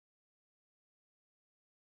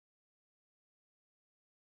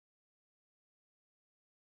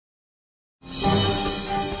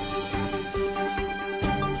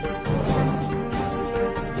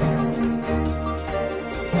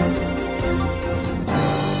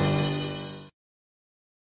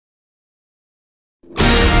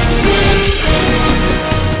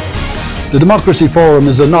The Democracy Forum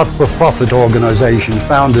is a not-for-profit organisation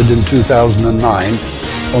founded in 2009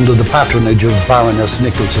 under the patronage of Baroness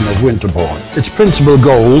Nicholson of Winterbourne. Its principal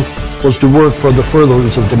goal was to work for the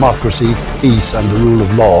furtherance of democracy, peace and the rule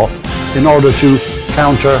of law in order to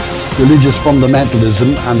counter religious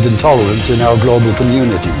fundamentalism and intolerance in our global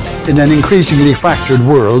communities. In an increasingly fractured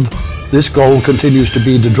world, this goal continues to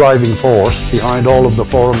be the driving force behind all of the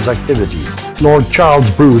Forum's activities. Lord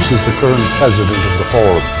Charles Bruce is the current president of the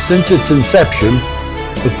Forum. Since its inception,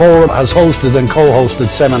 the Forum has hosted and co-hosted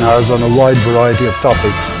seminars on a wide variety of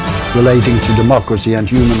topics relating to democracy and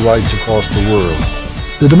human rights across the world.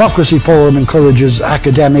 The Democracy Forum encourages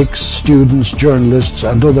academics, students, journalists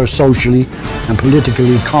and other socially and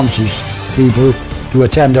politically conscious people to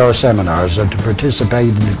attend our seminars and to participate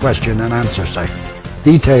in the question and answer session.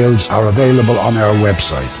 Details are available on our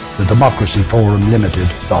website,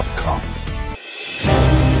 thedemocracyforumlimited.com.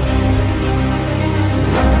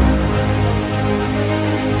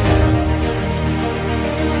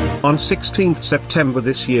 On 16th September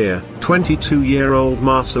this year, 22-year-old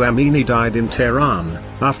Mahsa Amini died in Tehran,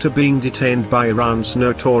 after being detained by Iran's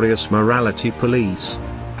notorious morality police.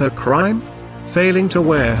 Her crime? Failing to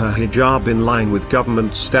wear her hijab in line with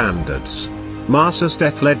government standards. Mahsa's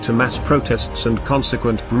death led to mass protests and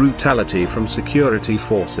consequent brutality from security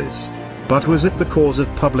forces. But was it the cause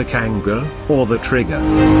of public anger, or the trigger?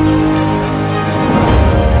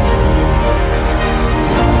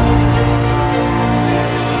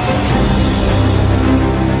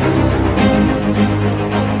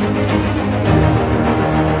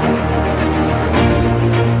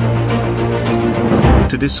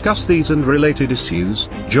 To discuss these and related issues,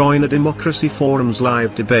 join the Democracy Forum's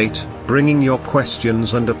live debate, bringing your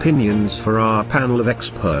questions and opinions for our panel of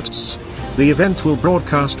experts. The event will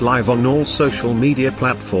broadcast live on all social media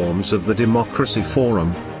platforms of the Democracy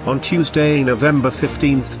Forum, on Tuesday, November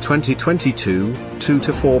 15, 2022, 2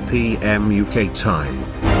 to 4 p.m. UK time.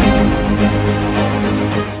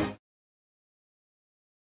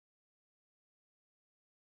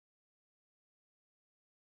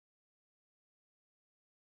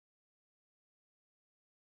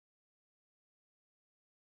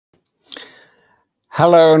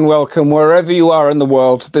 Hello and welcome wherever you are in the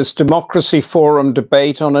world to this Democracy Forum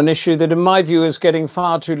debate on an issue that in my view is getting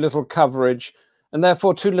far too little coverage and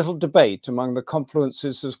therefore too little debate among the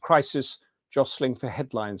confluences as crisis jostling for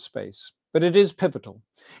headline space. But it is pivotal.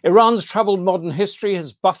 Iran's troubled modern history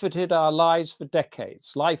has buffeted our lives for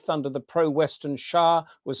decades. Life under the pro-Western Shah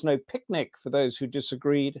was no picnic for those who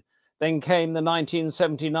disagreed. Then came the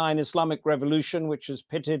 1979 Islamic Revolution, which has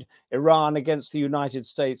pitted Iran against the United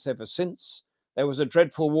States ever since. There was a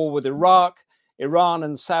dreadful war with Iraq. Iran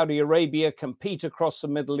and Saudi Arabia compete across the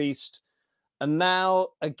Middle East. And now,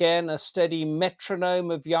 again, a steady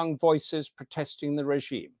metronome of young voices protesting the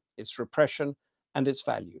regime, its repression and its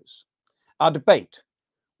values. Our debate: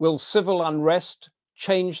 will civil unrest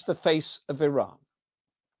change the face of Iran?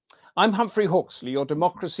 I'm Humphrey Hawksley, your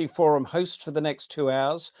Democracy Forum host for the next 2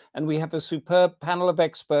 hours, and we have a superb panel of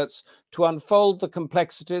experts to unfold the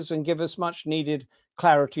complexities and give us much needed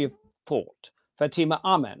clarity of thought. Fatemeh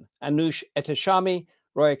Aman, Anoush Ehteshami,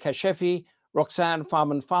 Roya Kashefi, Roxanne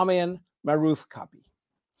Farman-Farmian, Marouf Cabi.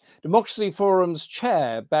 Democracy Forum's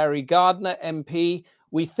chair, Barry Gardiner, MP,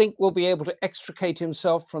 we think will be able to extricate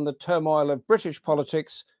himself from the turmoil of British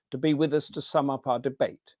politics to be with us to sum up our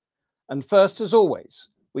debate. And first, as always,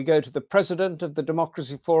 we go to the president of the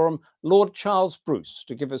Democracy Forum, Lord Charles Bruce,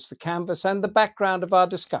 to give us the canvas and the background of our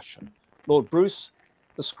discussion. Lord Bruce,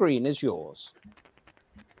 the screen is yours.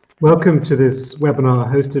 Welcome to this webinar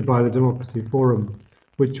hosted by the Democracy Forum,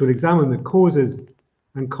 which will examine the causes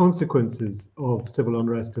and consequences of civil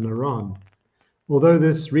unrest in Iran. Although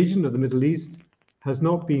this region of the Middle East has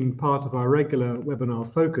not been part of our regular webinar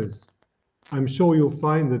focus, I'm sure you'll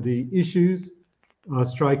find that the issues are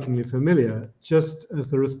strikingly familiar, just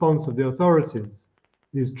as the response of the authorities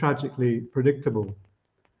is tragically predictable.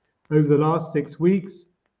 Over the last 6 weeks,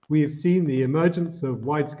 we have seen the emergence of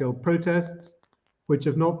wide-scale protests which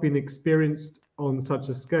have not been experienced on such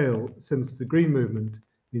a scale since the Green Movement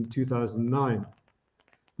in 2009.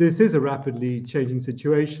 This is a rapidly changing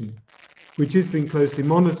situation, which is being closely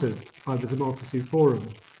monitored by the Democracy Forum,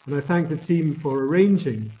 and I thank the team for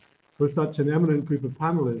arranging for such an eminent group of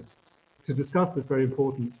panelists to discuss this very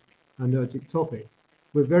important and urgent topic.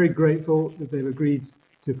 We're very grateful that they've agreed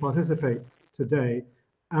to participate today,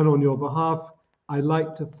 and on your behalf, I'd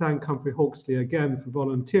like to thank Humphrey Hawksley again for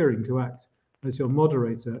volunteering to act as your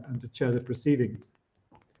moderator and to chair the proceedings.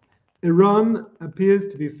 Iran appears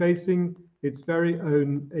to be facing its very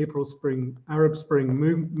own Arab Spring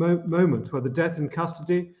moment, where the death in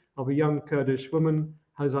custody of a young Kurdish woman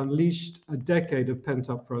has unleashed a decade of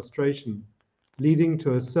pent-up frustration, leading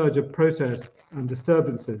to a surge of protests and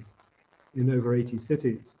disturbances in over 80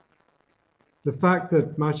 cities. The fact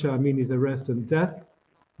that Mahsa Amini's arrest and death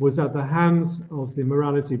was at the hands of the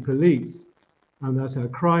morality police, and that her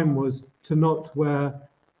crime was to not wear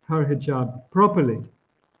her hijab properly,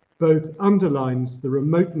 both underlines the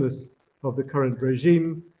remoteness of the current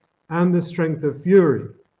regime and the strength of fury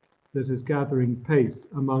that is gathering pace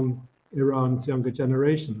among Iran's younger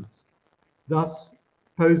generations, thus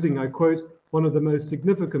posing, I quote, one of the most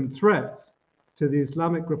significant threats to the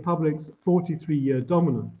Islamic Republic's 43-year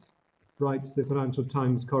dominance, writes the Financial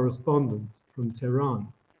Times correspondent from Tehran.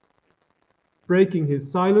 Breaking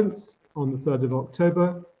his silence on the 3rd of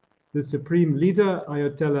October, the Supreme Leader,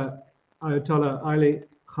 Ayatollah Ali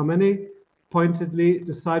Khamenei, pointedly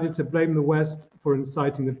decided to blame the West for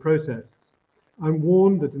inciting the protests and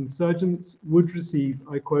warned that insurgents would receive,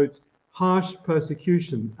 I quote, harsh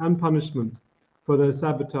persecution and punishment for their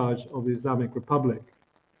sabotage of the Islamic Republic.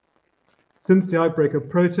 Since the outbreak of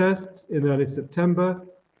protests in early September,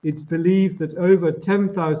 it's believed that over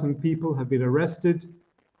 10,000 people have been arrested,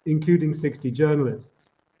 including 60 journalists.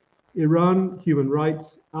 Iran Human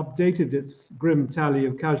Rights updated its grim tally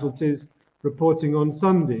of casualties, reporting on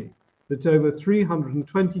Sunday that over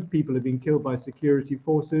 320 people have been killed by security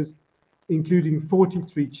forces, including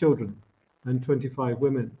 43 children and 25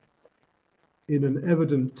 women. In an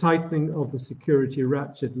evident tightening of the security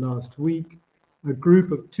ratchet last week, a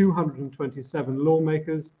group of 227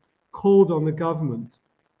 lawmakers called on the government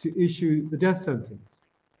to issue the death sentence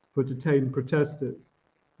for detained protesters.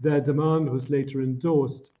 Their demand was later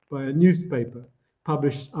endorsed by a newspaper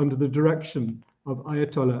published under the direction of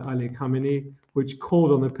Ayatollah Ali Khamenei, which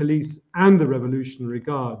called on the police and the Revolutionary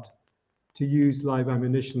Guard to use live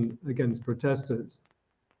ammunition against protesters.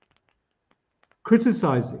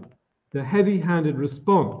 Criticizing the heavy-handed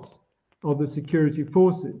response of the security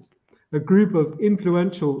forces, a group of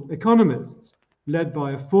influential economists led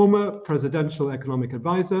by a former presidential economic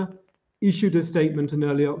advisor issued a statement in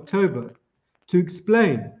early October to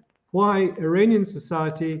explain why Iranian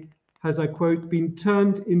society has, I quote, been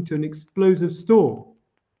turned into an explosive storm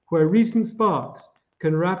where recent sparks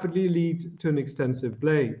can rapidly lead to an extensive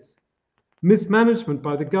blaze. Mismanagement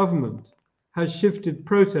by the government has shifted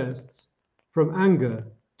protests from anger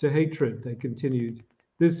to hatred, they continued.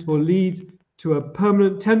 This will lead to a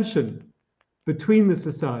permanent tension between the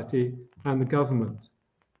society and the government.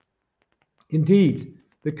 Indeed,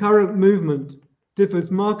 the current movement differs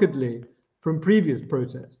markedly from previous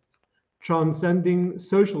protests, transcending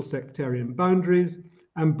social sectarian boundaries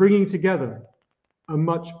and bringing together a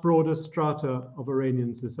much broader strata of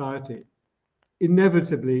Iranian society,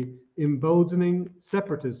 inevitably emboldening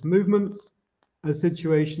separatist movements, a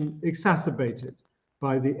situation exacerbated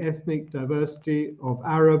by the ethnic diversity of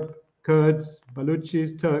Arab, Kurds,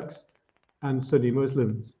 Baluchis, Turks, and Sunni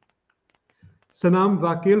Muslims. Sanam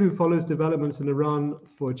Vakil, who follows developments in Iran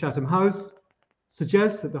for Chatham House,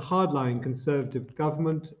 suggests that the hardline conservative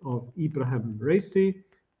government of Ibrahim Raisi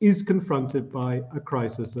is confronted by a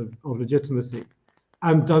crisis of legitimacy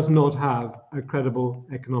and does not have a credible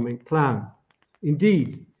economic plan.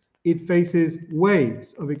 Indeed, it faces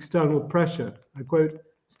waves of external pressure, I quote,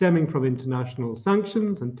 stemming from international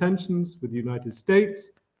sanctions and tensions with the United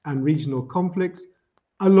States and regional conflicts,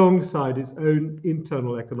 alongside its own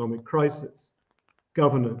internal economic crisis,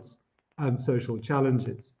 governance, and social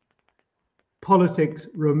challenges. Politics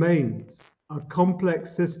remains a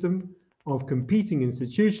complex system of competing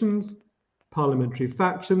institutions, parliamentary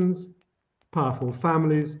factions, powerful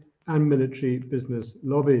families, and military business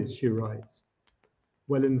lobbies, she writes.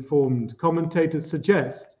 Well-informed commentators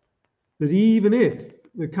suggest that even if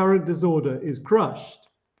the current disorder is crushed,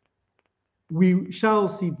 we shall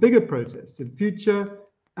see bigger protests in future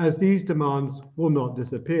as these demands will not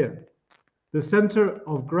disappear. The center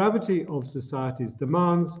of gravity of society's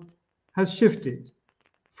demands has shifted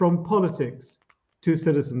from politics to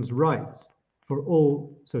citizens' rights for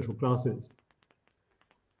all social classes.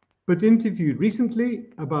 But interviewed recently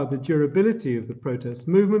about the durability of the protest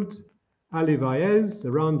movement, Ali Vaez,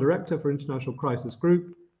 Iran Director for International Crisis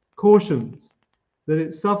Group, cautions that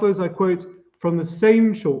it suffers, I quote, from the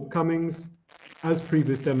same shortcomings as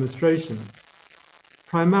previous demonstrations,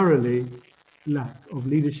 primarily lack of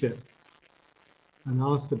leadership. And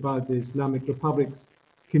asked about the Islamic Republic's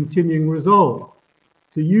continuing resolve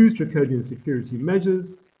to use draconian security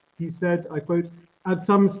measures, he said, I quote, at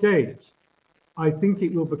some stage, I think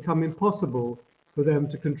it will become impossible for them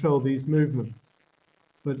to control these movements.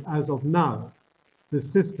 But as of now, the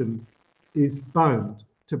system is bound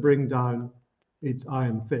to bring down its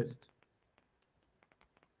iron fist.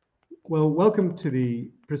 Well, welcome to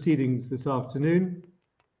the proceedings this afternoon.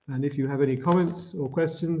 And if you have any comments or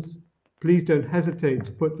questions, please don't hesitate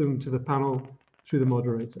to put them to the panel through the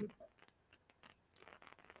moderator.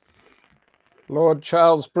 Lord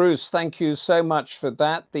Charles Bruce, thank you so much for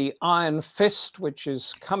that. The iron fist, which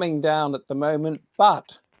is coming down at the moment,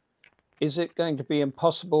 but is it going to be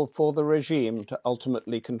impossible for the regime to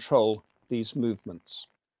ultimately control these movements?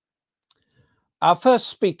 Our first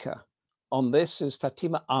speaker on this is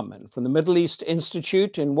Fatemeh Aman from the Middle East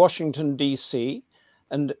Institute in Washington, D.C.,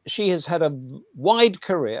 and she has had a wide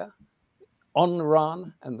career on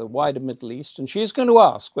Iran and the wider Middle East, and she's going to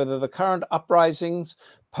ask whether the current uprisings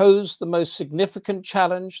pose the most significant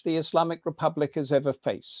challenge the Islamic Republic has ever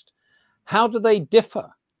faced. How do they differ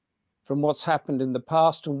from what's happened in the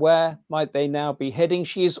past, and where might they now be heading?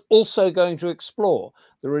 She is also going to explore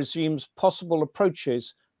the regime's possible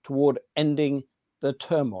approaches toward ending the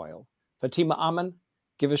turmoil. Fatemeh Aman,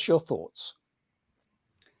 give us your thoughts.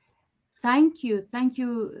 Thank you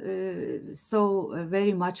so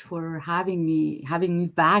very much for having me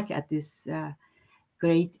back at this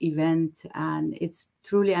great event, and it's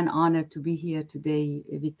truly an honor to be here today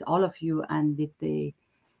with all of you and with the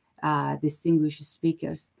distinguished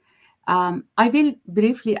speakers. I will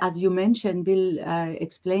briefly, as you mentioned,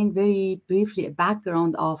 explain very briefly a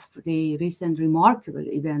background of the recent remarkable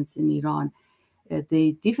events in Iran,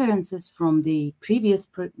 the differences from the previous,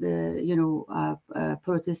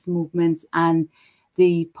 protest movements, and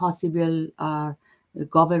the possible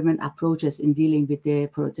government approaches in dealing with the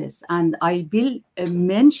protests. And I will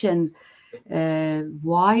mention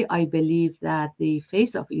why I believe that the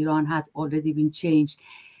face of Iran has already been changed.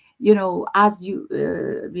 You know, as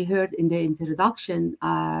we heard in the introduction,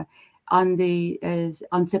 on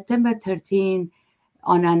September 13,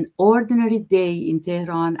 on an ordinary day in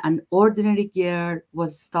Tehran, an ordinary girl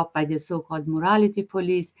was stopped by the so-called morality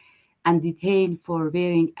police and detained for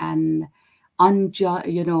wearing an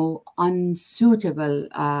unsuitable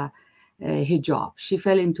hijab. She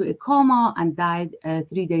fell into a coma and died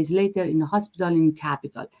 3 days later in a hospital in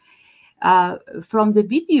capital. From the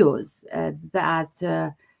videos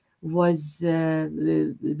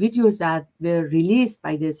videos that were released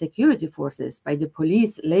by the security forces, by the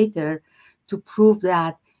police later, to prove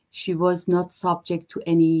that she was not subject to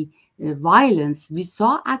any violence, we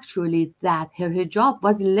saw actually that her hijab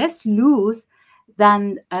was less loose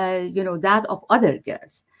than that of other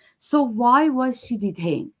girls. So why was she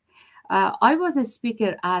detained? I was a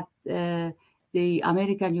speaker at the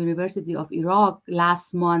American University of Iraq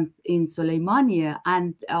last month in Soleimania,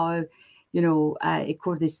 and a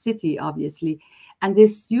Kurdish city, obviously, and the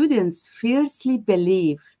students fiercely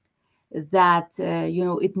believed that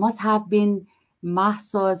it must have been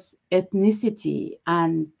Mahsa's ethnicity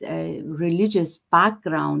and religious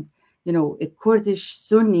background, a Kurdish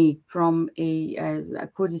Sunni from a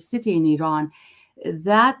Kurdish city in Iran,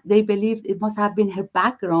 that they believed it must have been her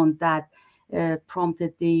background that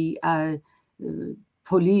prompted the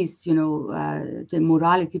police, the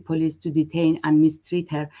morality police, to detain and mistreat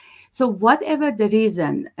her. So whatever the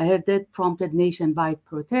reason, her death prompted nationwide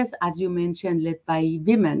protests, as you mentioned, led by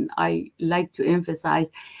women, I like to emphasize,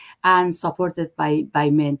 and supported by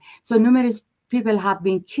men. So numerous people have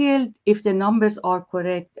been killed. If the numbers are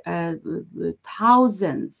correct,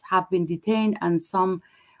 thousands have been detained, and some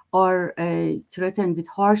are threatened with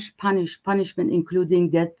harsh punishment, including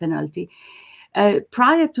death penalty.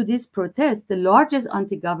 Prior to this protest, the largest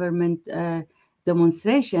anti-government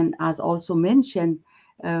demonstration, as also mentioned,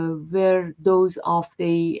 were those of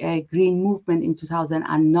the Green Movement in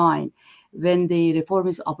 2009, when the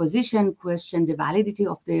reformist opposition questioned the validity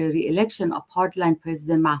of the re-election of hardline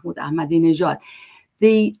President Mahmoud Ahmadinejad.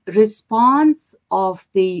 The response of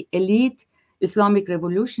the elite Islamic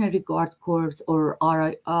Revolutionary Guard Corps, or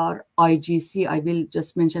IGC, I will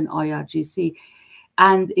just mention IRGC,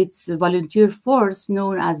 and its volunteer force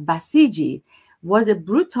known as Basiji, was a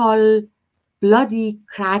brutal, bloody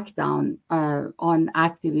crackdown on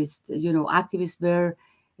activists. Activists were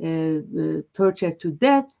tortured to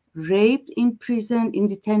death, raped in prison, in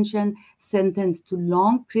detention, sentenced to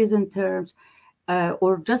long prison terms,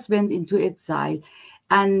 or just went into exile.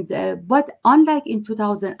 And but unlike in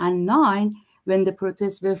 2009, when the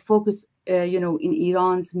protests were focused, in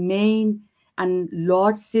Iran's main and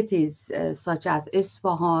large cities such as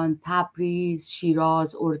Isfahan, Tabriz,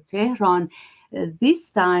 Shiraz, or Tehran, this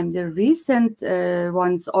time the recent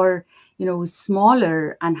ones are,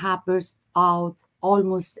 smaller and have burst out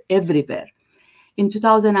almost everywhere. In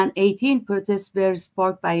 2018, protests were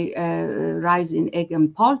sparked by a rise in egg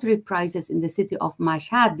and poultry prices in the city of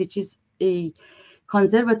Mashhad, which is a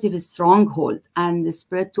conservative stronghold, and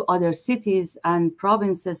spread to other cities and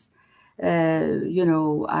provinces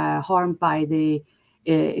harmed by the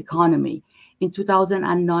economy. In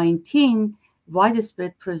 2019,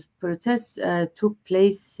 widespread protests took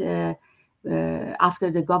place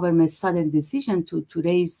after the government's sudden decision to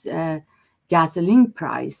raise gasoline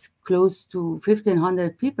price. Close to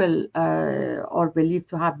 1,500 people are believed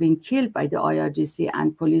to have been killed by the IRGC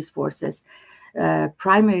and police forces,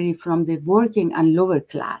 primarily from the working and lower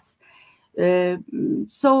class.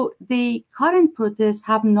 So the current protests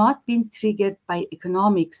have not been triggered by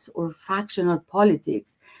economics or factional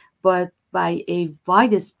politics, but by a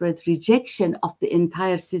widespread rejection of the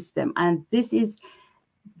entire system. And this is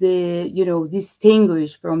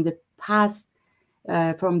distinguished from the past,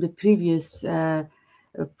 from the previous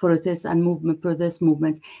protest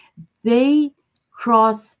movements. They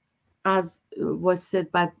cross, as was said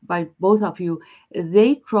by both of you,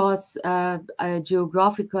 they cross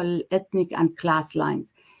geographical, ethnic, and class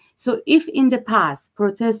lines. So if in the past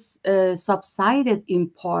protests subsided in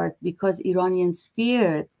part because Iranians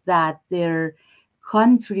feared that their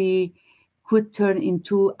country could turn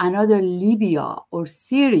into another Libya or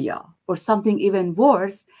Syria or something even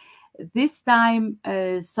worse, this time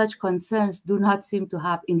such concerns do not seem to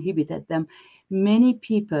have inhibited them. Many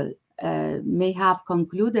people may have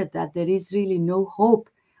concluded that there is really no hope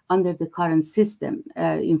under the current system.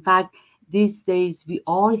 In fact, these days we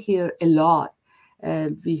all hear a lot.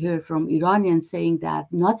 We hear from Iranians saying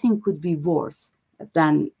that nothing could be worse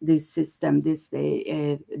than this system, this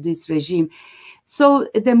regime. So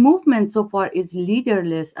the movement so far is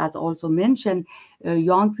leaderless, as also mentioned.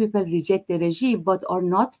 Young people reject the regime, but are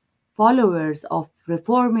not followers of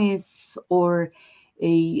reformists or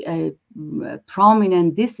a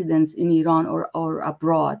prominent dissidents in Iran or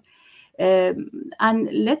abroad. And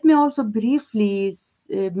let me also briefly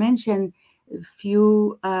mention a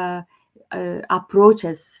few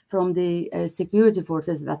approaches from the security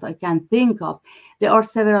forces that I can think of. There are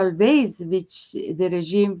several ways which the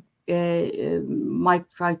regime might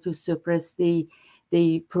try to suppress the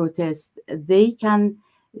protest. They can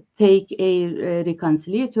take a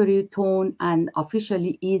reconciliatory tone and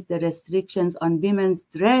officially ease the restrictions on women's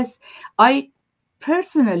dress. I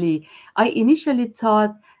initially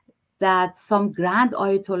thought that some grand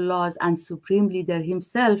ayatollahs and supreme leader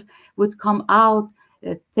himself would come out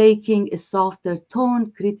taking a softer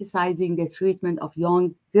tone, criticizing the treatment of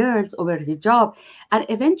young girls over hijab, and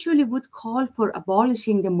eventually would call for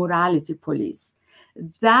abolishing the morality police.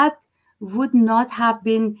 That would not have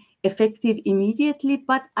been effective immediately,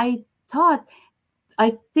 but I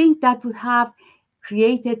think that would have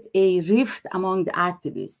created a rift among the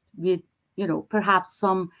activists, with perhaps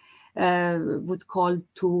some would call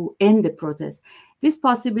to end the protest. This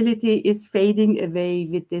possibility is fading away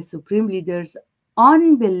with the supreme leader's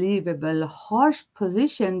unbelievable harsh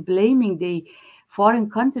position, blaming the foreign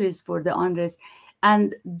countries for the unrest.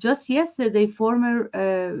 And just yesterday, former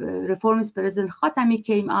reformist President Khatami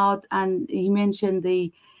came out and he mentioned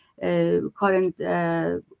the current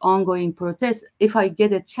ongoing protests. If I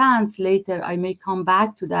get a chance later, I may come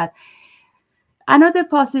back to that. Another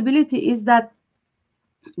possibility is that,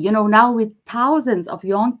 now with thousands of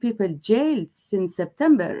young people jailed since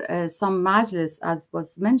September, some Majlis, as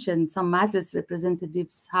was mentioned, some Majlis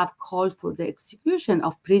representatives have called for the execution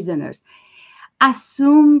of prisoners.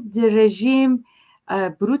 Assume the regime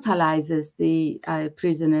brutalizes the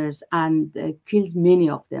prisoners and kills many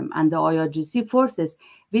of them, and the IRGC forces,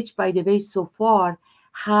 which by the way so far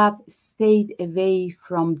have stayed away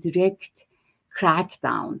from direct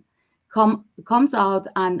crackdown, comes out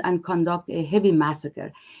and conduct a heavy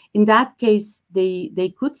massacre. In that case,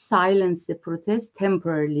 they could silence the protest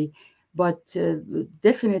temporarily, but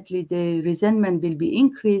definitely the resentment will be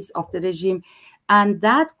increased of the regime, and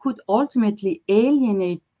that could ultimately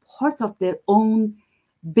alienate part of their own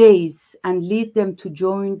base and lead them to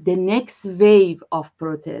join the next wave of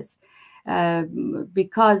protests.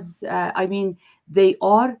 Because, they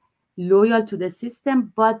are loyal to the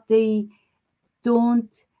system, but they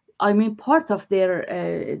don't, part of their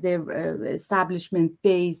establishment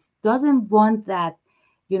base doesn't want that,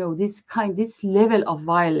 this level of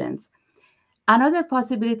violence. Another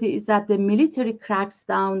possibility is that the military cracks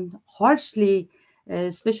down harshly,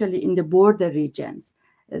 especially in the border regions.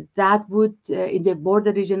 That would, in the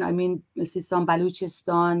border region, Sistan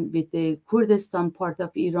Baluchistan, with the Kurdistan part of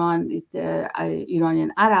Iran, with the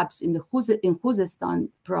Iranian Arabs in Khuzestan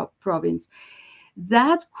province,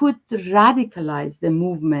 that could radicalize the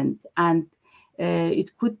movement, and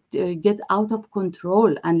it could get out of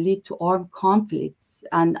control and lead to armed conflicts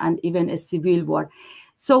and even a civil war.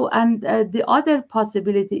 So, and the other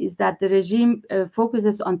possibility is that the regime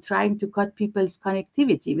focuses on trying to cut people's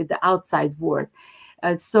connectivity with the outside world.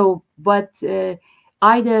 But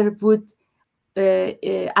either would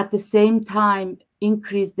at the same time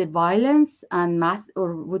increase the violence and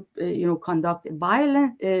or would conduct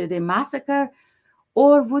the massacre,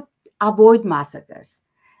 or would avoid massacres.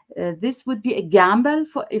 This would be a gamble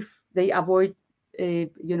for if they avoid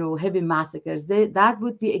heavy massacres. That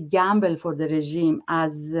would be a gamble for the regime,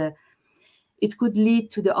 as it could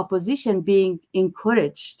lead to the opposition being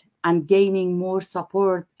encouraged and gaining more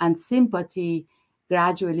support and sympathy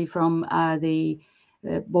gradually from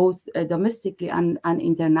both domestically and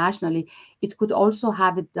internationally. It could also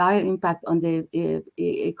have a dire impact on the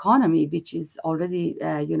economy, which is already,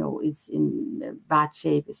 is in bad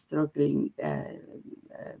shape, struggling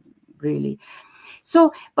really.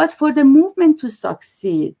 So, but for the movement to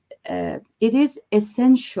succeed, it is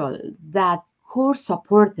essential that core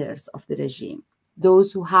supporters of the regime,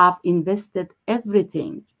 those who have invested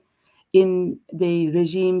everything in the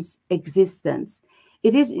regime's existence,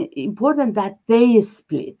 it is important that they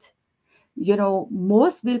split.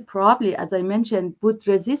 Most will probably, as I mentioned, would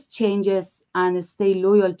resist changes and stay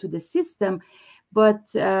loyal to the system, but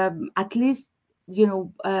at least,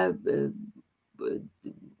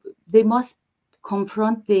 they must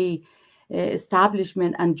confront the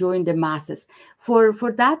establishment and join the masses. For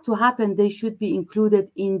that to happen, they should be included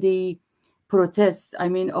in the protests. I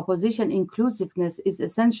mean, opposition inclusiveness is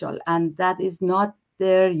essential, and that is not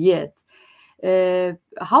there yet.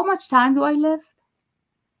 How much time do I left?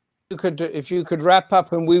 If you could wrap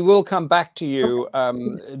up, and we will come back to you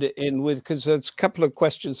because there's a couple of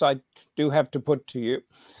questions I do have to put to you.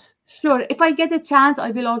 Sure. If I get a chance,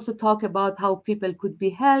 I will also talk about how people could be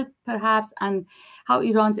helped, perhaps, and how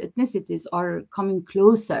Iran's ethnicities are coming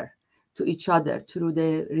closer to each other through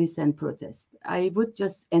the recent protest. I would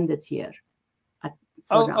just end it here.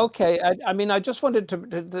 Okay. I mean, I just wanted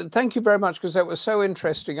to thank you very much, because that was so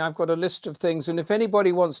interesting. I've got a list of things, and if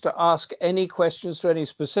anybody wants to ask any questions to any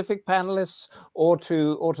specific panelists or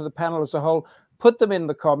to the panel as a whole, put them in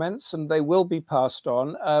the comments, and they will be passed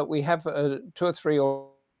on. We have 2 or 3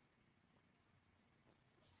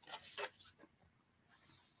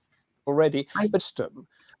 already.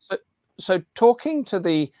 So talking to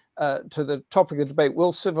the topic of debate,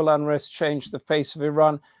 will civil unrest change the face of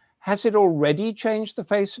Iran? Has it already changed the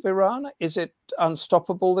face of Iran? Is it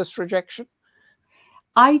unstoppable, this rejection?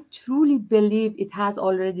 I truly believe it has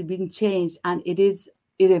already been changed, and it is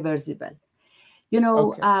irreversible.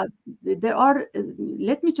 There are,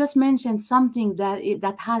 let me just mention something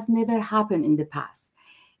that has never happened in the past.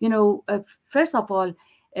 First of all,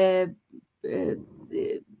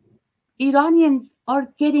 Iranians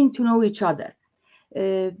are getting to know each other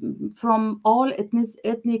from all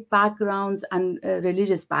ethnic backgrounds and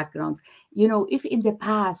religious backgrounds. If in the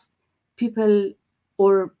past people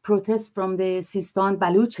or protests from the Sistan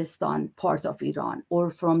Baluchistan part of Iran, or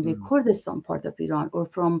from the Kurdistan part of Iran, or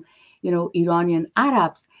from Iranian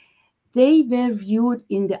Arabs, they were viewed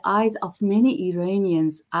in the eyes of many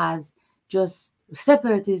Iranians as just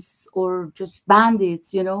separatists or just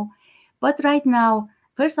bandits, But right now,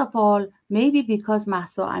 first of all, maybe because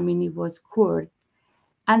Mahsa Amini was Kurd,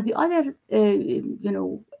 and the other,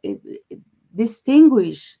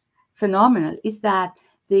 distinguished phenomenon is that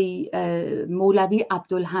the Maulavi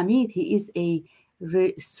Abdul Hamid, he is a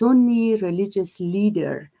Sunni religious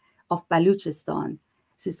leader of Baluchistan,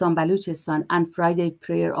 Sistan Baluchistan, and Friday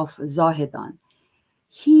Prayer of Zahedan.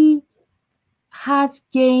 He has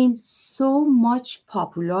gained so much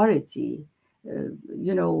popularity,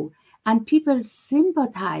 and people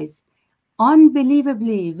sympathize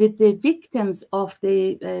unbelievably with the victims of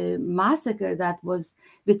the massacre that was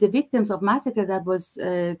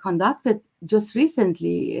conducted just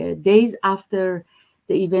recently, days after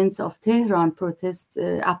the events of Tehran protest,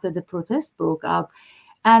 after the protest broke out.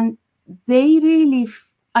 And they really,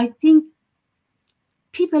 I think,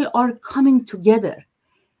 people are coming together.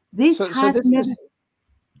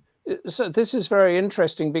 So this is very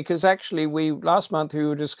interesting, because actually last month we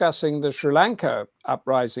were discussing the Sri Lanka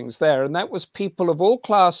uprisings there, and that was people of all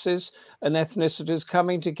classes and ethnicities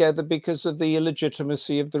coming together because of the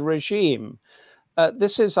illegitimacy of the regime.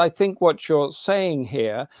 This is, I think, what you're saying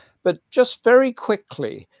here. But just very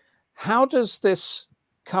quickly, how does this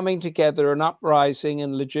coming together and uprising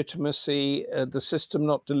and legitimacy, the system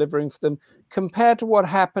not delivering for them, compare to what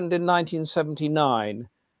happened in 1979?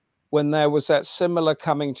 When there was that similar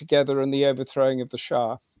coming together and the overthrowing of the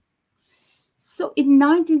Shah? So in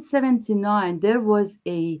 1979, there was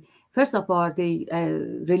first of all, the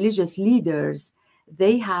religious leaders,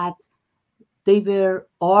 they were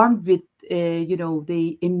armed with,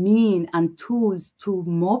 the Amin and tools to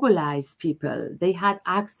mobilize people. They had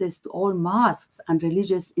access to all mosques and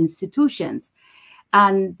religious institutions.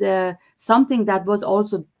 and something that was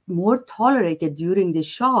also more tolerated during the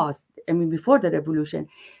Shahs, I mean, before the revolution.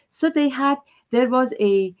 So there was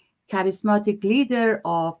a charismatic leader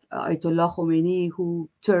of Ayatollah Khomeini who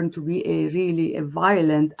turned to be really a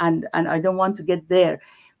violent, and I don't want to get there,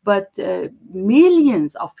 but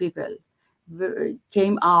millions of people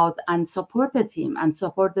came out and supported him and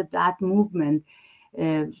supported that movement,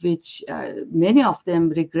 which many of them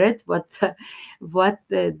regret what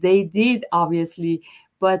they did, obviously.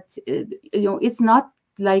 But it's not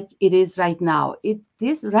like it is right now.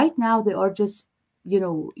 Right now they are just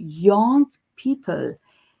young people.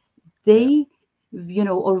 They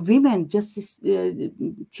or women, just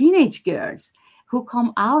teenage girls who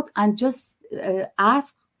come out and just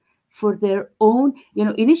ask for their own,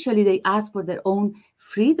 initially they asked for their own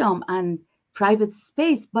freedom and private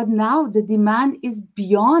space, but now the demand is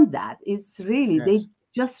beyond that. It's really, yes, they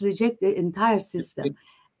just reject the entire system.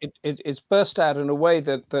 It's burst out in a way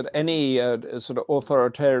that any sort of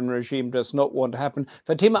authoritarian regime does not want to happen.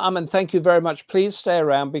 Fatemeh, Aman, thank you very much. Please stay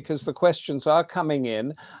around because the questions are coming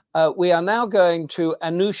in. We are now going to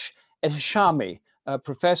Anoush Ehteshami,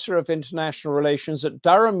 Professor of International Relations at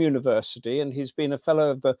Durham University, and he's been a fellow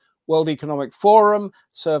of the World Economic Forum,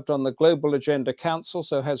 served on the Global Agenda Council,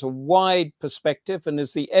 so has a wide perspective, and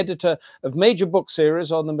is the editor of major book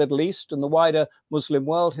series on the Middle East and the wider Muslim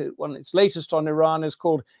world. Its latest on Iran is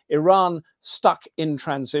called Iran Stuck in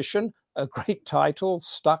Transition, a great title,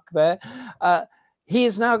 stuck there. He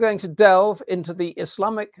is now going to delve into the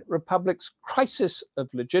Islamic Republic's crisis of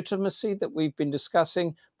legitimacy that we've been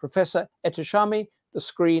discussing. Professor Ehteshami, the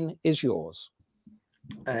screen is yours.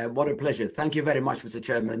 What a pleasure. Thank you very much, Mr.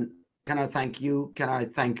 Chairman. Can I thank you? Can I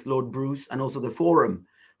thank Lord Bruce and also the Forum,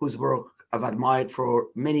 whose work I've admired for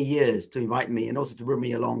many years, to invite me and also to bring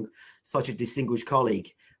me along such a distinguished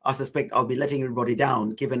colleague. I suspect I'll be letting everybody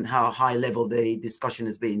down, given how high level the discussion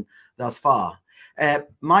has been thus far.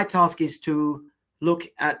 My task is to look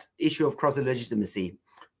at issue of quasi-legitimacy.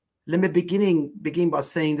 Let me begin by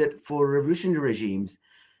saying that for revolutionary regimes,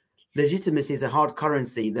 legitimacy is a hard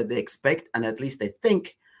currency that they expect, and at least they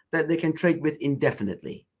think, that they can trade with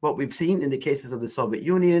indefinitely. What we've seen in the cases of the Soviet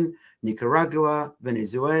Union, Nicaragua,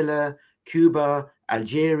 Venezuela, Cuba,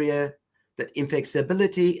 Algeria, that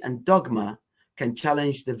inflexibility and dogma can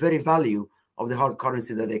challenge the very value of the hard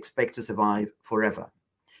currency that they expect to survive forever.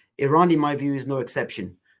 Iran, in my view, is no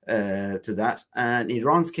exception to that. And in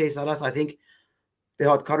Iran's case, alas, I think the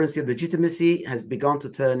hard currency of legitimacy has begun to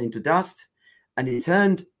turn into dust, and it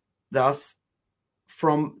turned thus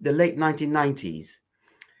from the late 1990s,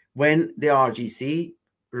 when the RGC,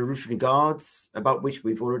 Revolutionary Guards, about which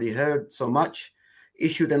we've already heard so much,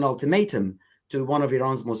 issued an ultimatum to one of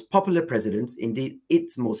Iran's most popular presidents, indeed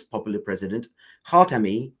its most popular president,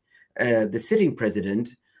 Fatemeh, the sitting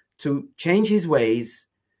president, to change his ways,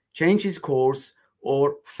 change his course,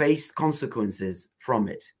 or face consequences from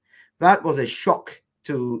it. That was a shock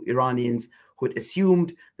to Iranians who had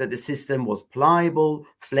assumed that the system was pliable,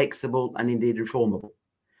 flexible, and indeed reformable.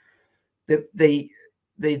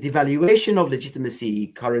 The devaluation of legitimacy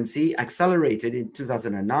currency accelerated in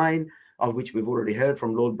 2009, of which we've already heard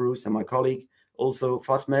from Lord Bruce and my colleague, also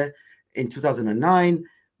Fatemeh, in 2009,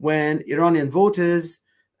 when Iranian voters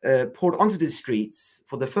poured onto the streets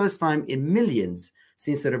for the first time in millions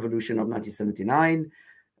since the revolution of 1979,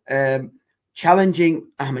 challenging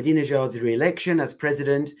Ahmadinejad's re-election as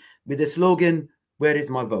president with the slogan, "Where is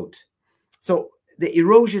my vote?" So the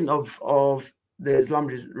erosion of the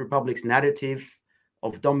Islamic Republic's narrative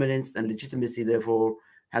of dominance and legitimacy, therefore,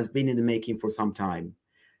 has been in the making for some time.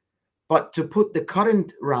 But to put the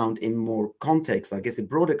current round in more context, I guess a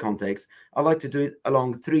broader context, I'd like to do it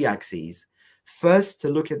along three axes. First, to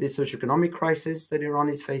look at the socioeconomic crisis that Iran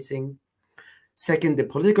is facing. Second, the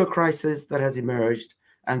political crisis that has emerged.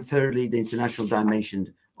 And thirdly, the international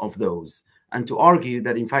dimension of those. And to argue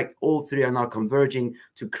that, in fact, all three are now converging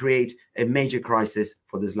to create a major crisis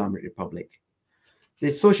for the Islamic Republic. The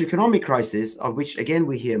socioeconomic crisis, of which, again,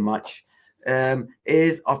 we hear much,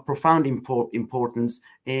 is of profound importance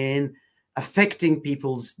in affecting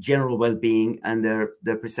people's general well-being and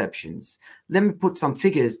their perceptions. Let me put some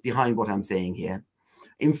figures behind what I'm saying here.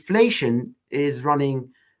 Inflation is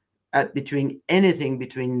running at anything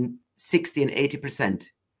between 60 and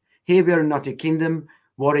 80%. Here we are in the United Kingdom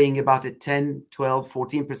worrying about a 10, 12,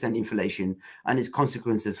 14% inflation and its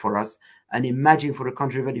consequences for us. And imagine for a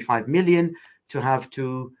country of 85 million to have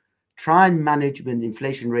to try and manage with an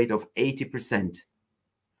inflation rate of 80%.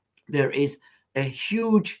 There is a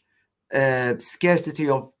huge scarcity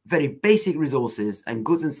of very basic resources and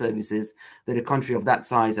goods and services that a country of that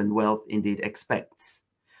size and wealth indeed expects.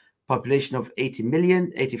 population of 80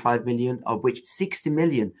 million, 85 million, of which 60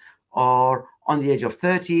 million are on the age of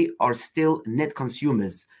 30, are still net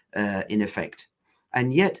consumers in effect.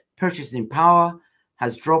 And yet purchasing power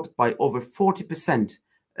has dropped by over 40%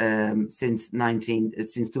 since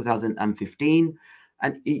 2015,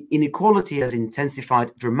 and inequality has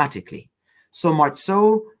intensified dramatically. So much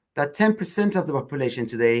so that 10% of the population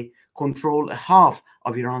today control half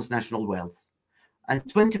of Iran's national wealth, and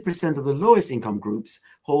 20% of the lowest income groups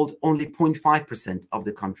hold only 0.5% of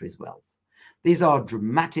the country's wealth. These are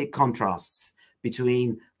dramatic contrasts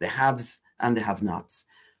between the haves and the have-nots.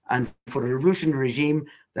 And for a revolutionary regime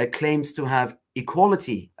that claims to have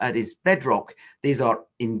equality at its bedrock, these are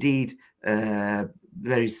indeed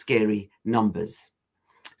very scary numbers.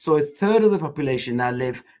 So a third of the population now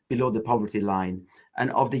live below the poverty line.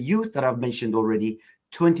 And of the youth that I've mentioned already,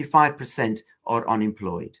 25% are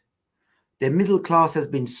unemployed. The middle class has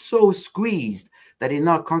been so squeezed that it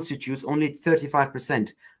now constitutes only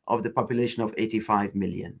 35% of the population of 85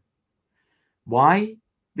 million. Why?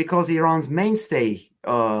 Because Iran's mainstay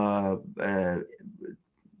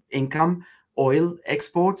income, oil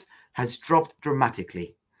exports, has dropped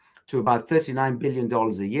dramatically to about $39 billion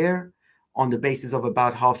a year on the basis of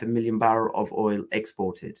about 500,000 barrels of oil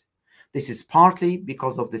exported. This is partly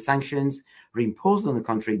because of the sanctions reimposed on the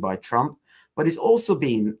country by Trump, but it's also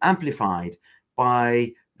been amplified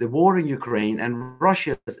by the war in Ukraine and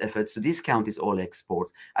Russia's efforts to discount its oil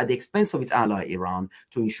exports at the expense of its ally Iran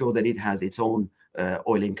to ensure that it has its own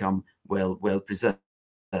oil income well preserved.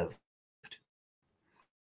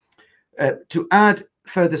 To add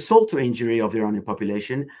further salt to injury of the Iranian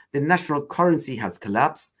population, the national currency has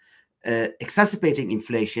collapsed, exacerbating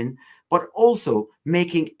inflation, but also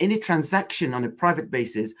making any transaction on a private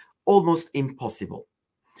basis almost impossible.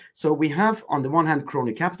 So we have, on the one hand,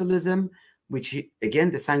 crony capitalism, which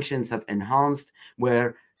again the sanctions have enhanced,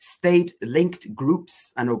 where state-linked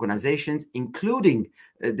groups and organizations, including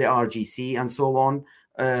the RGC and so on,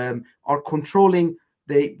 are controlling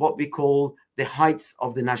what we call the heights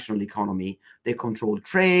of the national economy. They control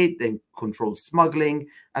trade, they control smuggling,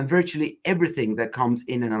 and virtually everything that comes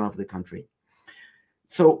in and out of the country.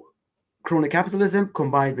 So crony capitalism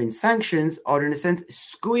combined with sanctions are, in a sense,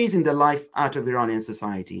 squeezing the life out of Iranian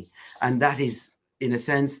society. And that is, in a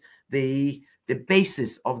sense, the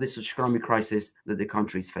basis of this economic crisis that the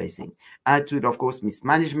country is facing. Add to it, of course,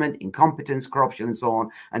 mismanagement, incompetence, corruption, and so on,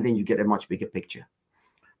 and then you get a much bigger picture.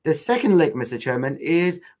 The second leg, Mr. Chairman,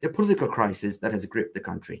 is the political crisis that has gripped the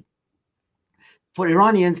country. For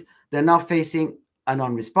Iranians, they're now facing an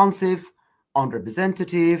unresponsive,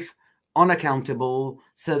 unrepresentative, unaccountable,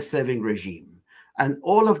 self-serving regime. And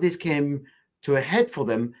all of this came to a head for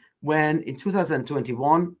them when, in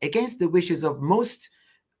 2021, against the wishes of most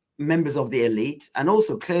members of the elite, and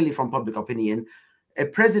also clearly from public opinion, a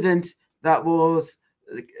president that was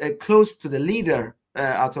close to the leader,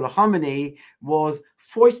 Ayatollah Khamenei, was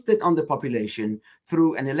foisted on the population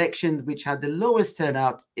through an election which had the lowest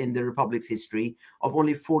turnout in the Republic's history of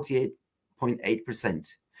only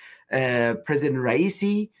 48.8%. President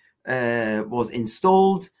Raisi was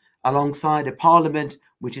installed alongside a parliament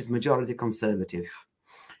which is majority conservative.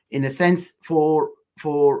 In a sense, for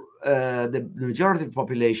the majority of the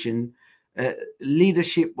population,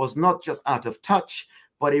 leadership was not just out of touch,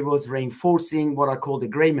 but it was reinforcing what I call the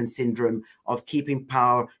Grayman syndrome of keeping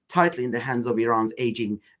power tightly in the hands of Iran's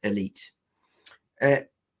aging elite.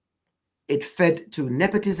 It fed to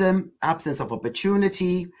nepotism, absence of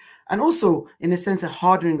opportunity, and also, in a sense, a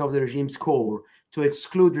hardening of the regime's core to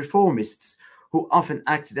exclude reformists who often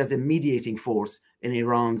acted as a mediating force in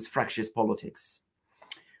Iran's fractious politics.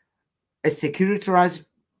 A secularized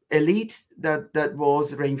elite that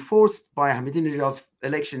was reinforced by Ahmadinejad's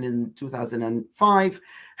election in 2005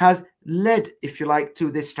 has led, if you like,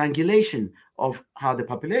 to the strangulation of how the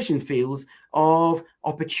population feels of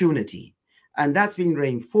opportunity. And that's been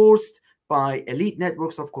reinforced by elite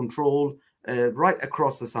networks of control right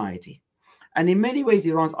across society. And in many ways,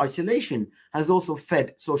 Iran's isolation has also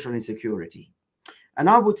fed social insecurity. And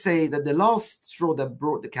I would say that the last straw that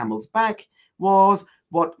brought the camel's back was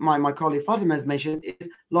what my colleague Fatemeh has mentioned, is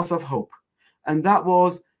loss of hope. And that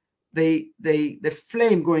was the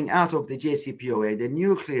flame going out of the JCPOA, the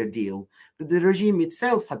nuclear deal that the regime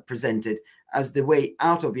itself had presented as the way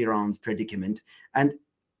out of Iran's predicament. And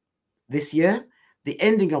this year, the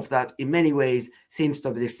ending of that in many ways seems to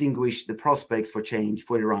have distinguished the prospects for change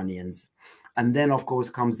for Iranians. And then, of course,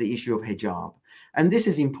 comes the issue of hijab. And this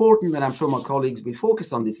is important, and I'm sure my colleagues will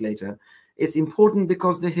focus on this later. It's important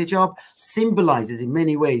because the hijab symbolizes in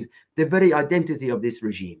many ways the very identity of this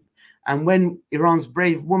regime. And when Iran's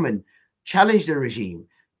brave women challenged the regime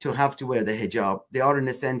to have to wear the hijab, they are in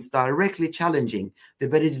a sense directly challenging the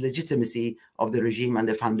very legitimacy of the regime and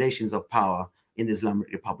the foundations of power in the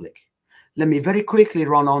Islamic Republic. Let me very quickly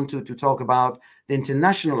run on to talk about the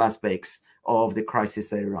international aspects of the crisis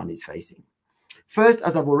that Iran is facing. First,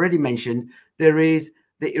 as I've already mentioned, there is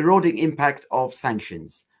the eroding impact of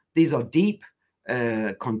sanctions. These are deep,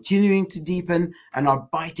 continuing to deepen, and are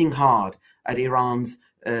biting hard at Iran's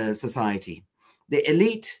society. The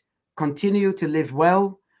elite continue to live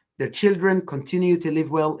well. Their children continue to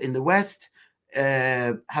live well in the West,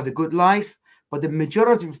 have a good life, but the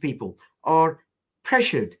majority of people are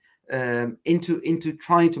pressured into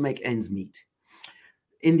trying to make ends meet.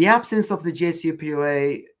 In the absence of the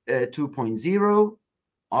JCPOA 2.0,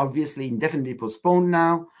 obviously indefinitely postponed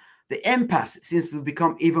now, the impasse seems to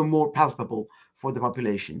become even more palpable for the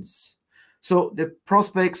populations. So the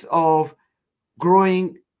prospects of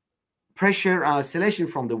growing pressure and isolation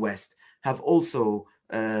from the West have also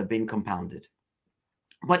been compounded.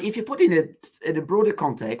 But if you put in a broader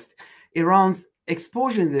context, Iran's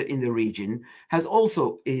exposure in the region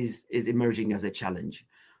is emerging as a challenge.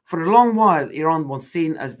 For a long while, Iran was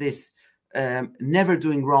seen as this never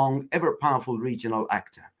doing wrong, ever powerful regional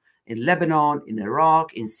actor. In Lebanon, in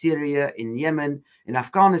Iraq, in Syria, in Yemen, in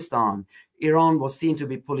Afghanistan, Iran was seen to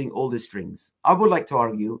be pulling all the strings. I would like to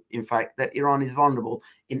argue, in fact, that Iran is vulnerable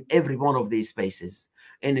in every one of these spaces.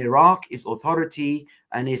 In Iraq, its authority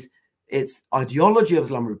and its ideology of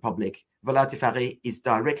Islamic Republic, Velayat Faqih, is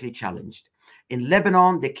directly challenged. In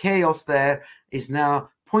Lebanon, the chaos there is now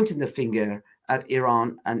pointing the finger at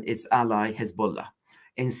Iran and its ally Hezbollah.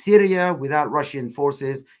 In Syria, without Russian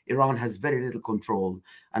forces, Iran has very little control.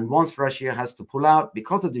 And once Russia has to pull out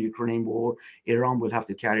because of the Ukrainian war, Iran will have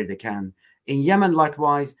to carry the can. In Yemen,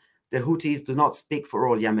 likewise, the Houthis do not speak for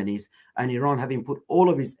all Yemenis, and Iran, having put all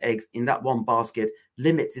of its eggs in that one basket,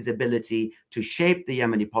 limits its ability to shape the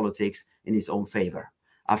Yemeni politics in its own favor.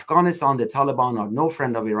 Afghanistan, the Taliban are no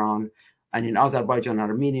friend of Iran, and in Azerbaijan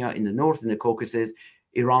and Armenia, in the north, in the Caucasus,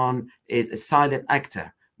 Iran is a silent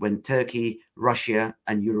actor when Turkey, Russia,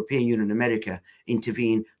 and European Union and America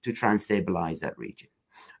intervene to try and stabilize that region.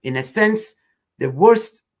 In a sense, the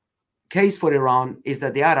worst case for Iran is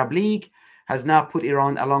that the Arab League has now put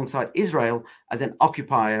Iran alongside Israel as an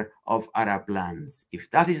occupier of Arab lands. If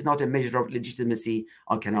that is not a measure of legitimacy,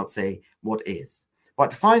 I cannot say what is.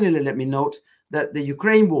 But finally, let me note that the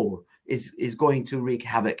Ukraine war is going to wreak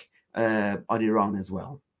havoc on Iran as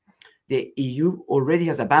well. The EU already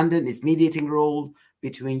has abandoned its mediating role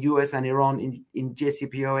between US and Iran in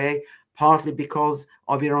JCPOA, partly because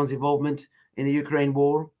of Iran's involvement in the Ukraine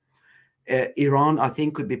war. Iran, I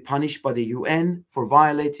think, could be punished by the UN for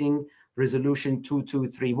violating Resolution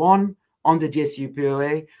 2231 on the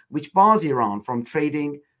JCPOA, which bars Iran from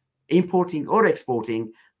trading, importing, or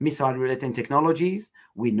exporting missile-related technologies.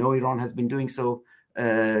 We know Iran has been doing so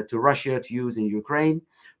to Russia to use in Ukraine,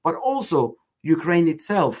 but also Ukraine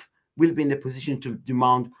itself will be in a position to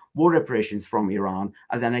demand war reparations from Iran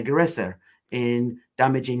as an aggressor in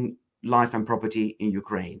damaging life and property in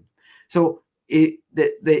Ukraine. So the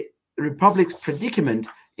Republic's predicament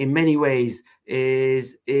in many ways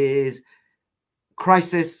is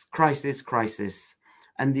crisis, crisis, crisis.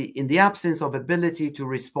 And in the absence of ability to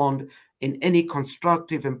respond in any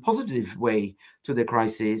constructive and positive way to the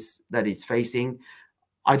crisis that it's facing,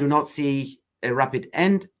 I do not see a rapid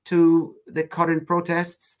end to the current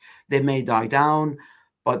protests. They may die down,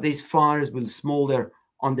 but these fires will smolder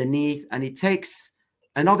underneath, and it takes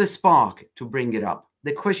another spark to bring it up.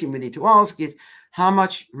 The question we need to ask is, how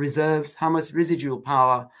much reserves, how much residual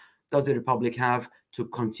power does the Republic have to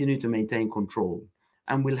continue to maintain control?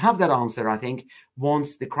 And we'll have that answer, I think,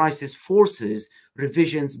 once the crisis forces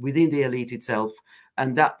revisions within the elite itself.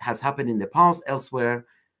 And that has happened in the past elsewhere.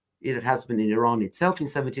 It has been in Iran itself in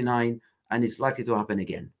 '79, and it's likely to happen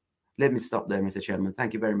again. Let me stop there, Mr. Chairman.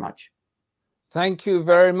 Thank you very much. Thank you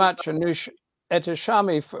very much, Anoush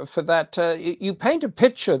Ehteshami, for that. You paint a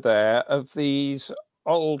picture there of these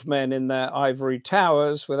old men in their ivory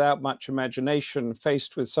towers without much imagination,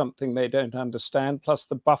 faced with something they don't understand, plus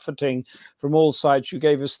the buffeting from all sides. You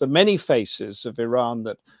gave us the many faces of Iran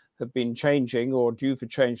that have been changing or due for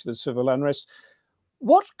change, the civil unrest.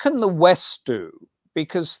 What can the West do?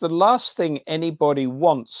 Because the last thing anybody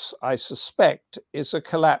wants, I suspect, is a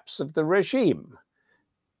collapse of the regime,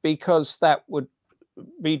 because that would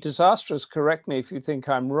be disastrous. Correct me if you think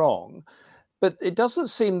I'm wrong. But it doesn't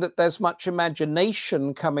seem that there's much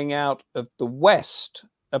imagination coming out of the West,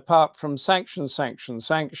 apart from sanctions, sanctions,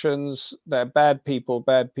 sanctions. They're bad people,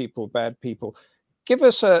 bad people, bad people. Give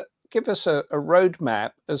us a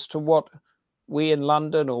roadmap as to what we in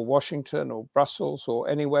London or Washington or Brussels or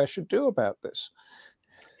anywhere should do about this.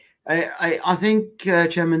 I think,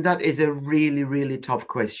 Chairman, that is a really, really tough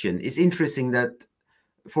question. It's interesting that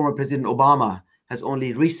former President Obama has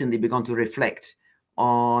only recently begun to reflect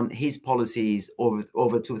on his policies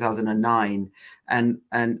over 2009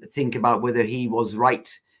 and think about whether he was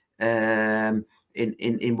right in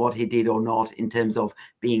what he did or not in terms of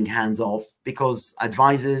being hands-off, because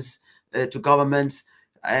advisors to governments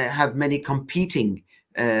have many competing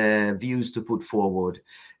views to put forward.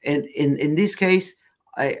 And in this case,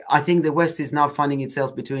 I think the West is now finding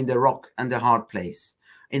itself between the rock and the hard place,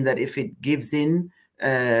 in that if it gives in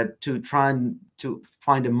to try and to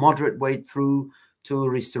find a moderate way through to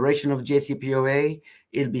restoration of JCPOA,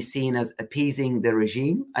 it'll be seen as appeasing the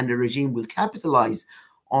regime, and the regime will capitalize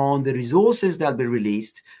on the resources that'll be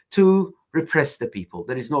released to repress the people.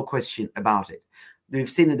 There is no question about it. We've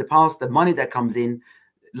seen in the past the money that comes in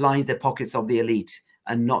lines the pockets of the elite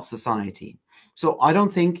and not society. So I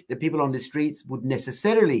don't think the people on the streets would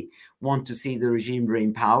necessarily want to see the regime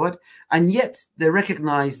re-empowered, and yet they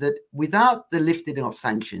recognize that without the lifting of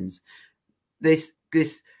sanctions,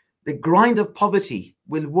 the grind of poverty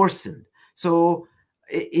will worsen. So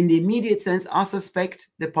in the immediate sense, I suspect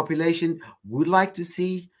the population would like to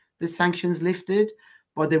see the sanctions lifted,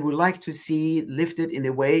 but they would like to see it lifted in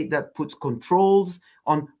a way that puts controls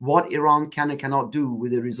on what Iran can and cannot do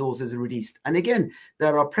with the resources released. And again,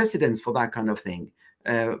 there are precedents for that kind of thing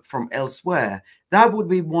from elsewhere. That would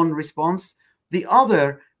be one response. The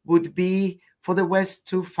other would be for the West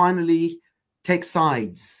to finally take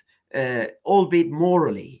sides, albeit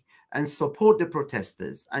morally, and support the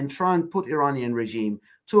protesters and try and put Iranian regime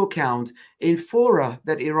to account in fora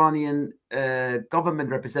that Iranian government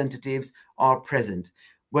representatives are present,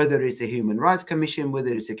 whether it's a Human Rights Commission,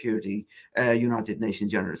 whether it's Security United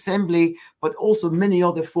Nations General Assembly, but also many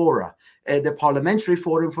other fora. The Parliamentary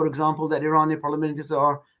Forum, for example, that Iranian parliamentarians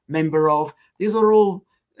are member of. These are all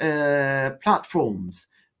platforms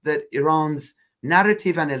that Iran's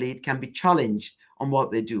narrative and elite can be challenged on what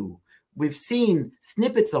they do. We've seen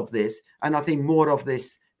snippets of this, and I think more of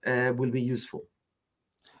this will be useful.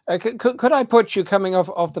 Could I put you, coming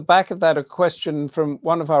off the back of that, a question from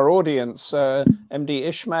one of our audience, MD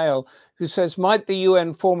Ismail, who says, might the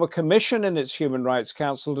UN form a commission in its Human Rights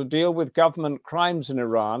Council to deal with government crimes in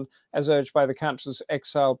Iran, as urged by the country's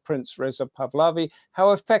exiled Prince Reza Pahlavi?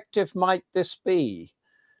 How effective might this be?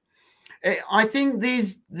 I think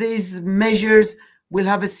these measures will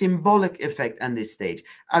have a symbolic effect at this stage.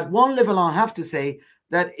 At one level, I have to say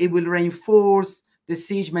that it will reinforce the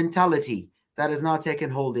siege mentality that has now taken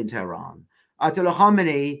hold in Tehran. Ayatollah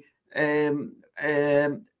Khamenei,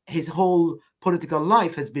 his whole political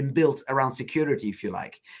life has been built around security, if you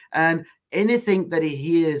like. And anything that he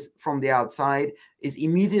hears from the outside is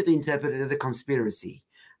immediately interpreted as a conspiracy.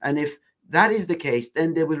 And if that is the case,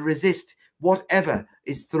 then they will resist whatever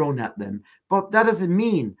is thrown at them. But that doesn't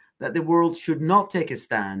mean that the world should not take a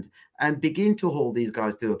stand and begin to hold these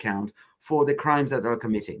guys to account for the crimes that they're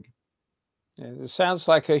committing. Yeah, it sounds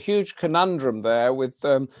like a huge conundrum there, with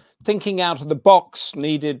thinking out of the box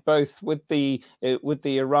needed, both with the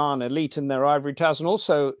Iran elite in their ivory towers, and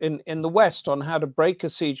also in the West, on how to break a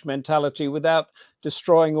siege mentality without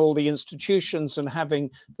destroying all the institutions and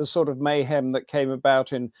having the sort of mayhem that came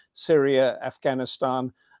about in Syria,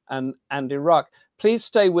 Afghanistan, and Iraq. Please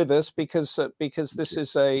stay with us, because this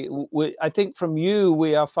is I think from you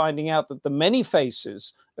we are finding out that the many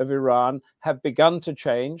faces of Iran have begun to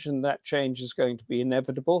change, and that change is going to be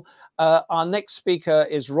inevitable. Our next speaker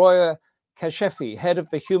is Roya Kashefi, head of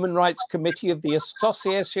the Human Rights Committee of the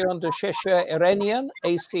Association de Chercheurs Iraniens,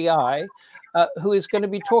 ACI, who is going to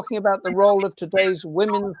be talking about the role of today's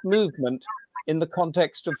women's movement in the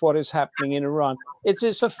context of what is happening in Iran. It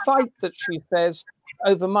is a fight, that she says,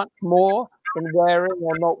 over much more than wearing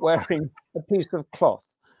or not wearing a piece of cloth.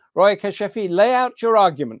 Roya Kashefi, lay out your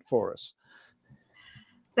argument for us.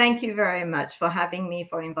 Thank you very much for having me,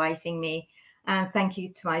 for inviting me. And thank you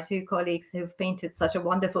to my two colleagues who've painted such a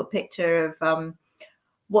wonderful picture of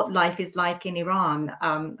what life is like in Iran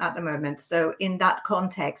at the moment. So in that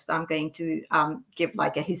context, I'm going to give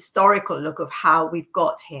like a historical look of how we've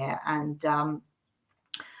got here. And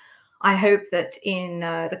I hope that in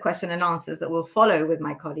the question and answers that will follow with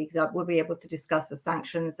my colleagues, we'll be able to discuss the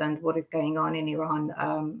sanctions and what is going on in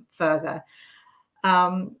Iran further.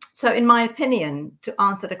 So in my opinion, to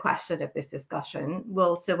answer the question of this discussion,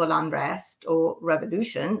 will civil unrest or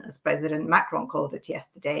revolution, as President Macron called it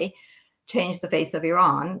yesterday, change the face of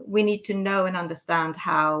Iran? We need to know and understand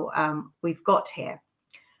how we've got here.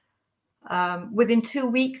 Within 2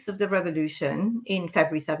 weeks of the revolution in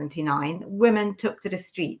February '79, women took to the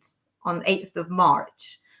streets on 8th of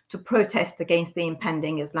March to protest against the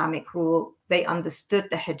impending Islamic rule. They understood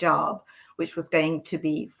the hijab, which was going to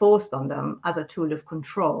be forced on them, as a tool of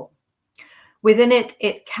control. Within it,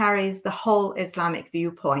 it carries the whole Islamic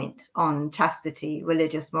viewpoint on chastity,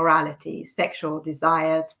 religious morality, sexual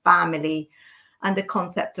desires, family, and the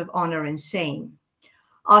concept of honor and shame.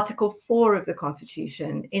 Article 4 of the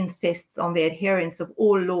Constitution insists on the adherence of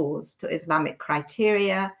all laws to Islamic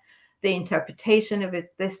criteria. The interpretation of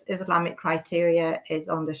this Islamic criteria is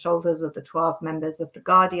on the shoulders of the 12 members of the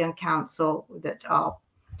Guardian Council that are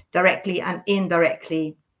directly and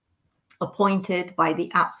indirectly appointed by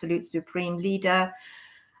the absolute supreme leader.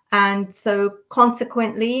 And so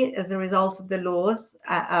consequently, as a result of the laws,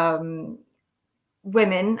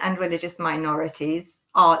 women and religious minorities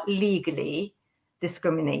are legally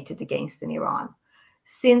discriminated against in Iran.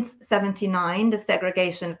 Since 1979, the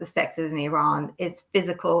segregation of the sexes in Iran is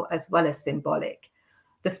physical as well as symbolic.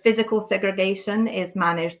 The physical segregation is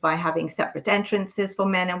managed by having separate entrances for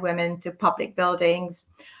men and women to public buildings,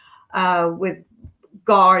 with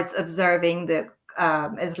guards observing the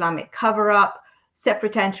Islamic cover-up,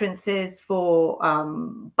 separate entrances for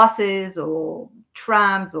buses or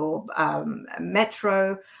trams or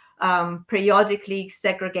metro, periodically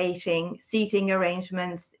segregating seating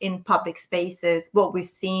arrangements in public spaces. What we've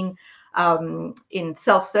seen in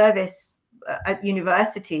self-service at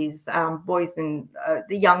universities, boys and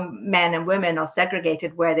the young men and women are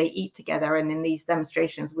segregated where they eat together. And in these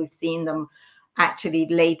demonstrations, we've seen them actually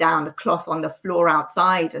lay down a cloth on the floor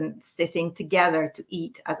outside and sitting together to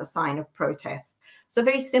eat as a sign of protest. So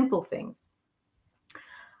very simple things.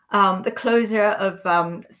 The closure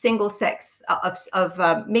of single-sex,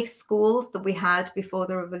 of mixed schools that we had before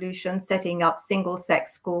the revolution, setting up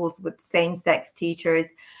single-sex schools with same-sex teachers,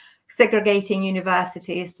 segregating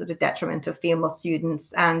universities to the detriment of female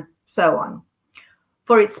students, and so on.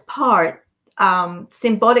 For its part,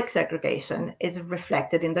 symbolic segregation is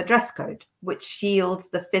reflected in the dress code, which shields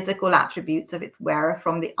the physical attributes of its wearer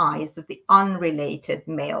from the eyes of the unrelated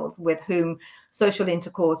males with whom social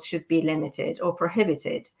intercourse should be limited or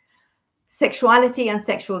prohibited. Sexuality and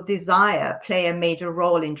sexual desire play a major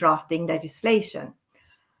role in drafting legislation.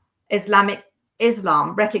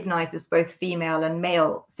 Islam recognizes both female and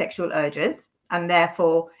male sexual urges and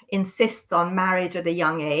therefore insists on marriage at a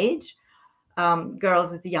young age.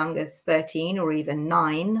 Girls as young as 13 or even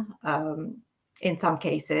 9 in some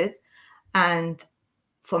cases, and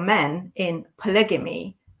for men in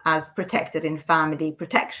polygamy as protected in family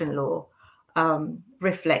protection law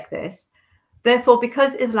reflect this. Therefore,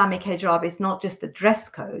 because Islamic hijab is not just a dress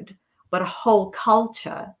code, but a whole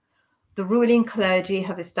culture, the ruling clergy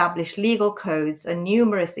have established legal codes and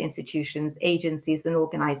numerous institutions, agencies, and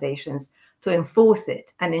organizations to enforce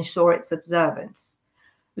it and ensure its observance.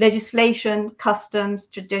 Legislation, customs,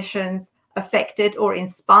 traditions affected or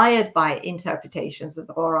inspired by interpretations of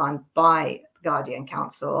the Quran by the Guardian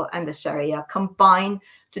Council and the Sharia combine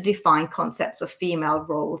to define concepts of female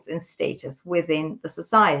roles and status within the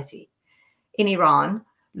society. In Iran,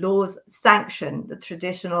 laws sanction the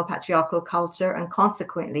traditional patriarchal culture, and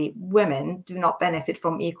consequently, women do not benefit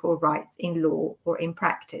from equal rights in law or in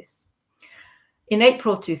practice. In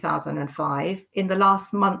April 2005, in the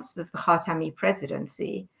last months of the Khatami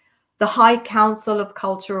presidency, the High Council of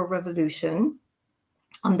Cultural Revolution,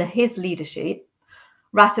 under his leadership,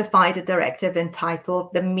 ratified a directive entitled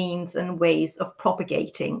The Means and Ways of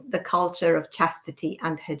Propagating the Culture of Chastity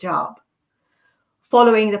and Hijab.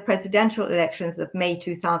 Following the presidential elections of May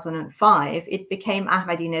 2005, it became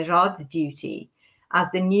Ahmadinejad's duty as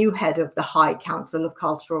the new head of the High Council of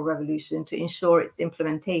Cultural Revolution to ensure its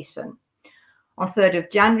implementation. On 3rd of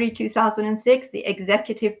January 2006, the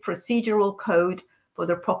Executive Procedural Code for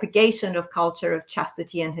the Propagation of Culture of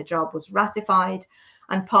Chastity and Hijab was ratified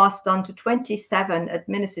and passed on to 27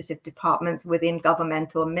 administrative departments within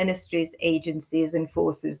governmental ministries, agencies, and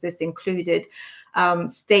forces. This included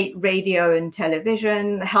state radio and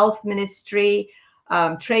television, health ministry,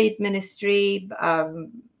 trade ministry,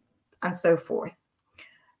 and so forth.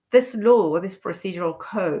 This law, this procedural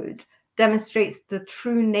code, demonstrates the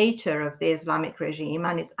true nature of the Islamic regime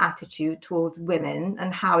and its attitude towards women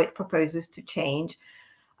and how it proposes to change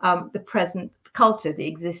the present culture, the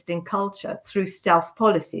existing culture, through stealth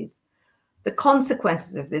policies. The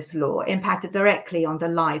consequences of this law impacted directly on the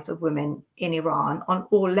lives of women in Iran on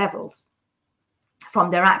all levels, from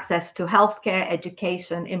their access to healthcare,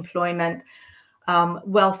 education, employment,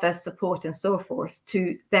 welfare support, and so forth,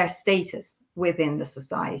 to their status within the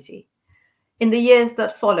society. In the years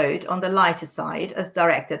that followed, on the lighter side, as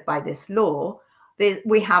directed by this law,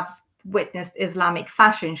 we have witnessed Islamic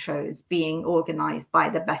fashion shows being organized by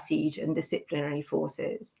the Basij and disciplinary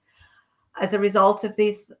forces. As a result of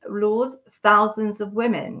these laws, thousands of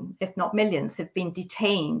women, if not millions, have been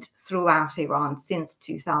detained throughout Iran since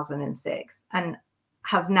 2006 and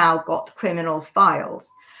have now got criminal files.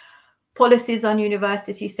 Policies on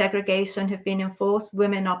university segregation have been enforced.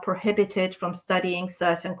 Women are prohibited from studying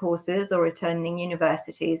certain courses or attending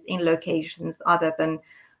universities in locations other than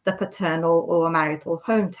the paternal or marital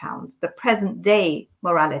hometowns. The present-day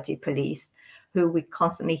morality police, who we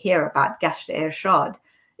constantly hear about, Chercheurs,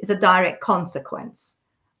 is a direct consequence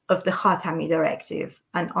of the Khatami Directive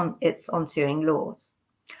and on its ensuing laws.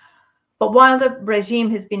 But while the regime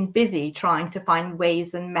has been busy trying to find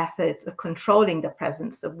ways and methods of controlling the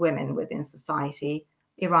presence of women within society,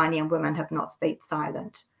 Iranian women have not stayed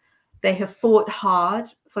silent. They have fought hard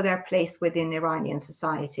for their place within Iranian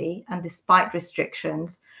society, and despite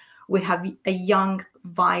restrictions, we have a young,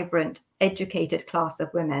 vibrant, educated class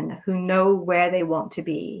of women who know where they want to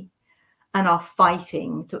be and are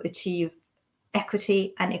fighting to achieve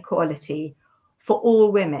equity and equality for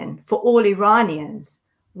all women, for all Iranians,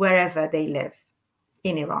 wherever they live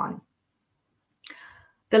in Iran.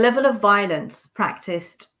 The level of violence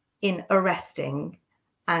practiced in arresting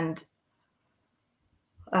and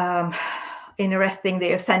in arresting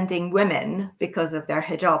the offending women because of their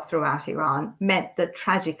hijab throughout Iran meant that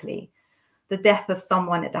tragically the death of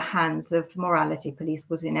someone at the hands of morality police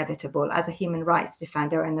was inevitable. As a human rights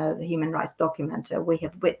defender and a human rights documenter, we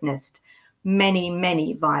have witnessed many,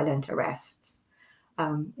 many violent arrests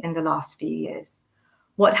in the last few years.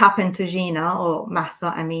 What happened to Gina or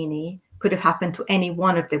Mahsa Amini could have happened to any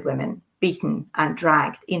one of the women beaten and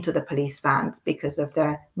dragged into the police vans because of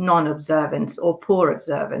their non-observance or poor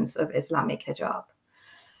observance of Islamic hijab.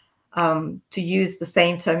 To use the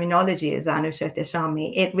same terminology as Anoush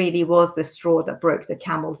Ehteshami, it really was the straw that broke the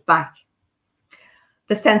camel's back.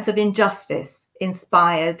 The sense of injustice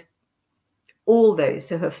inspired all those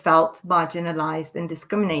who have felt marginalized and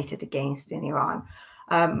discriminated against in Iran.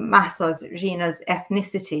 Mahsa's, Gina's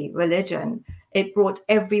ethnicity, religion, it brought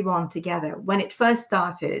everyone together. When it first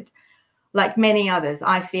started, like many others,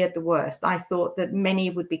 I feared the worst. I thought that many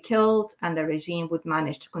would be killed and the regime would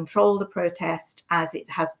manage to control the protest, as it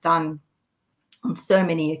has done on so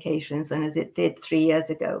many occasions and as it did 3 years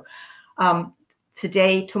ago.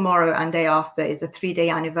 Today, tomorrow, and day after is a 3-day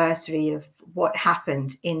anniversary of what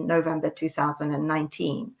happened in November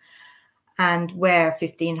 2019, and where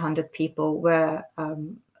 1,500 people were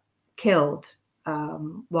killed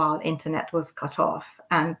while internet was cut off.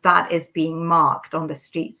 And that is being marked on the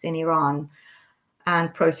streets in Iran,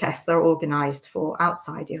 and protests are organized for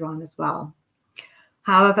outside Iran as well.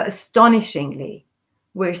 However, astonishingly,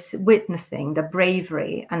 we're witnessing the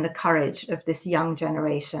bravery and the courage of this young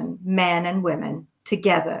generation, men and women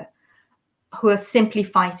together, who are simply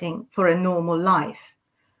fighting for a normal life.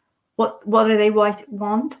 What do they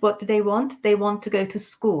want? What do they want? They want to go to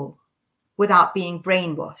school without being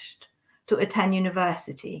brainwashed, to attend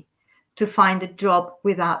university, to find a job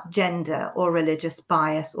without gender or religious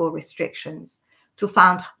bias or restrictions, to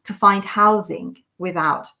find housing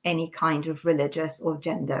without any kind of religious or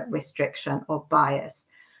gender restriction or bias,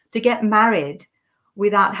 to get married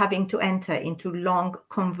without having to enter into long,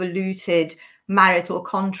 convoluted marital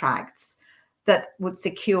contracts that would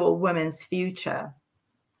secure women's future.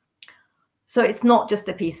 So it's not just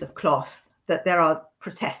a piece of cloth that there are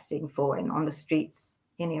protesting for on the streets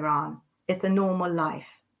in Iran. It's a normal life.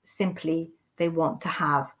 Simply, they want to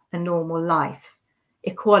have a normal life.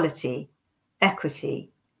 Equality,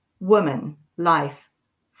 equity, woman, life,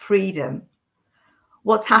 freedom.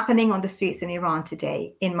 What's happening on the streets in Iran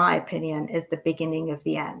today, in my opinion, is the beginning of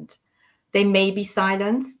the end. They may be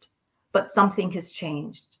silenced, but something has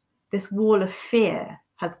changed. This wall of fear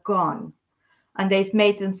has gone, and they've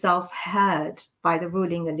made themselves heard by the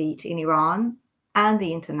ruling elite in Iran and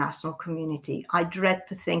the international community. I dread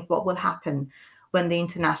to think what will happen when the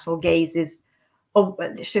international gaze is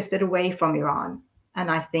shifted away from Iran.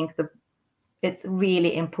 And I think it's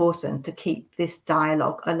really important to keep this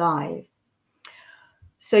dialogue alive.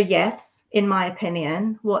 So yes, in my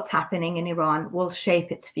opinion, what's happening in Iran will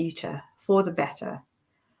shape its future for the better.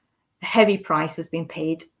 A heavy price has been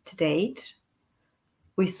paid to date.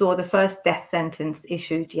 We saw the first death sentence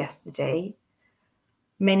issued yesterday.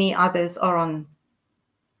 Many others are on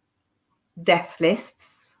death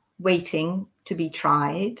lists waiting to be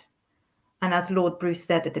tried. And as Lord Bruce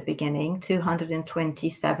said at the beginning,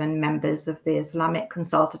 227 members of the Islamic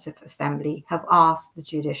Consultative Assembly have asked the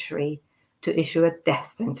judiciary to issue a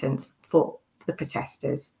death sentence for the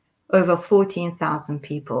protesters. Over 14,000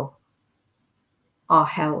 people are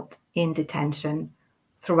held in detention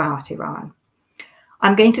throughout Iran.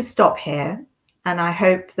 I'm going to stop here And I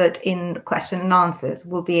hope that in the question and answers,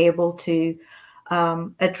 we'll be able to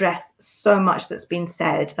address so much that's been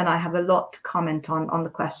said. And I have a lot to comment on the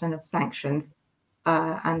question of sanctions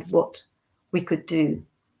and what we could do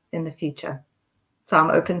in the future. So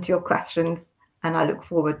I'm open to your questions, and I look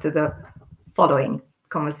forward to the following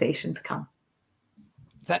conversation to come.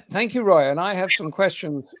 Thank you, Roya. And I have some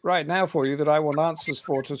questions right now for you that I want answers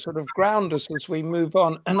for to sort of ground us as we move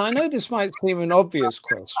on. And I know this might seem an obvious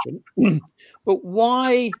question, but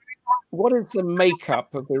why? What is the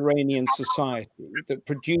makeup of Iranian society that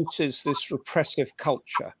produces this repressive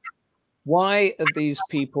culture? Why are these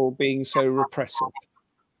people being so repressive?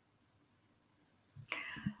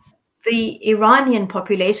 The Iranian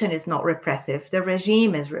population is not repressive. The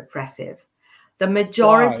regime is repressive. The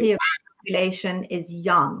majority of the population is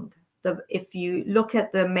young. If you look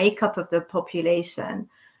at the makeup of the population,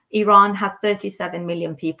 Iran had 37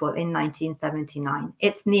 million people in 1979.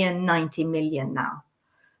 It's near 90 million now.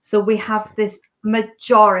 So we have this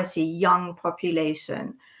majority young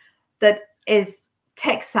population that is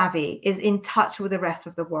tech savvy, is in touch with the rest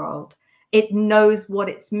of the world. It knows what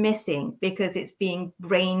it's missing because it's being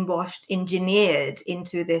brainwashed, engineered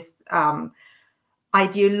into this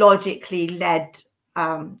ideologically led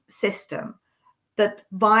system that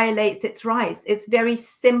violates its rights. It's very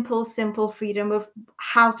simple freedom of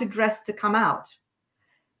how to dress to come out.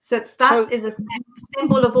 So that is a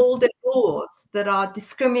symbol of all the laws that are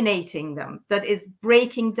discriminating them, that is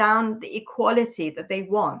breaking down the equality that they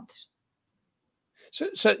want.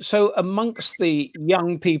 So amongst the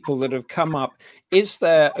young people that have come up, is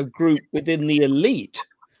there a group within the elite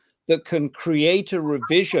that can create a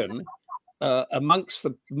revision amongst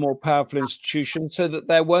the more powerful institutions so that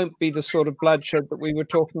there won't be the sort of bloodshed that we were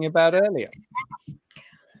talking about earlier?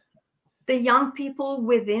 The young people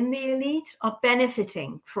within the elite are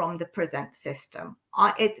benefiting from the present system.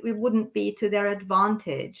 It wouldn't be to their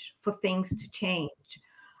advantage for things to change.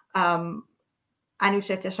 Anoush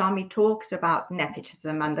Ehteshami talked about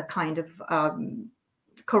nepotism and the kind of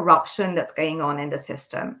corruption that's going on in the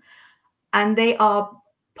system. And they are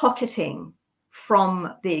pocketing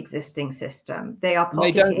from the existing system. They are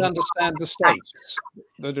pocketing. They don't understand the stakes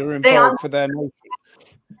that are involved for their nation.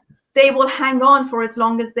 They will hang on for as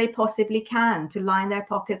long as they possibly can to line their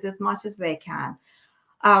pockets as much as they can.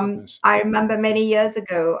 I remember many years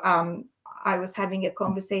ago, I was having a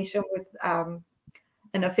conversation with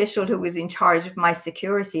an official who was in charge of my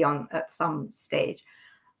security at some stage.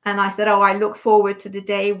 And I said, oh, I look forward to the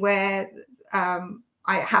day where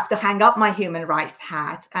I have to hang up my human rights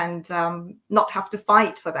hat and not have to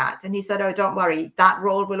fight for that. And he said, oh, don't worry, that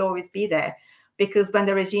role will always be there. Because when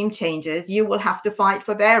the regime changes, you will have to fight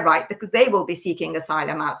for their right because they will be seeking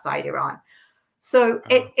asylum outside Iran. So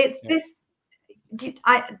it's this. Do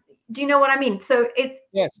you know what I mean? So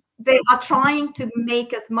they are trying to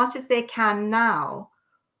make as much as they can now,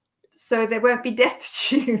 so they won't be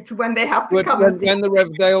destitute when they have to come.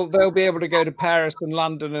 They'll be able to go to Paris and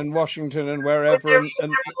London and Washington and wherever. With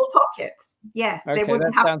their pockets. Yes, they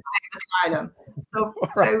wouldn't have to fight asylum.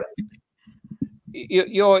 So.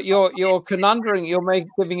 Your conundrum, you're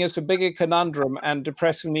giving us a bigger conundrum and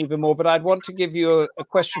depressing me even more. But I'd want to give you a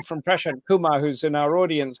question from Prashant Kumar, who's in our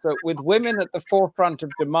audience, that with women at the forefront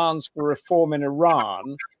of demands for reform in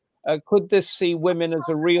Iran, could this see women as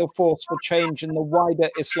a real force for change in the wider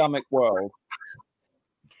Islamic world?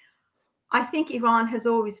 I think Iran has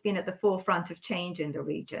always been at the forefront of change in the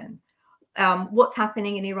region. What's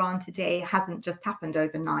happening in Iran today hasn't just happened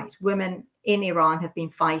overnight. Women in Iran have been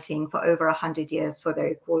fighting for over 100 years for their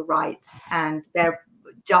equal rights and their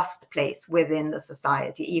just place within the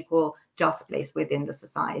society, equal just place within the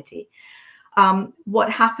society. What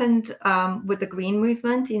happened with the Green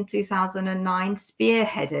Movement in 2009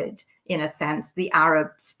 spearheaded, in a sense, the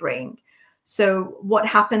Arab Spring. So what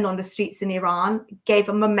happened on the streets in Iran gave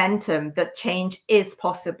a momentum that change is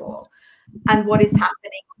possible. And what is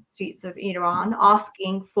happening on the streets of Iran,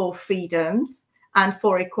 asking for freedoms and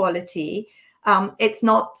for equality, it's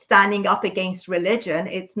not standing up against religion.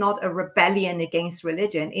 It's not a rebellion against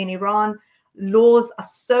religion. In Iran, laws are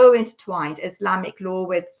so intertwined, Islamic law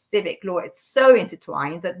with civic law, it's so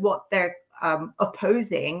intertwined that what they're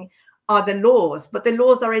opposing are the laws, but the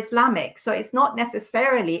laws are Islamic. So it's not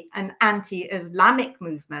necessarily an anti-Islamic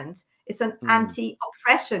movement. It's an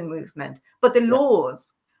anti-oppression movement, but the laws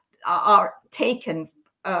are taken,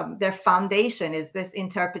 their foundation is this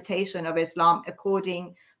interpretation of Islam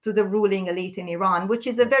according to the ruling elite in Iran, which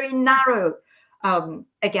is a very narrow,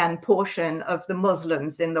 again, portion of the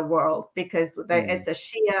Muslims in the world, because it's a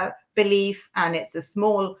Shia belief and it's a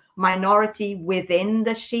small minority within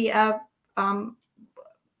the Shia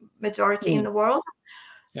majority in the world.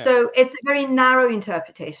 Yeah. So it's a very narrow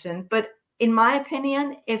interpretation. But in my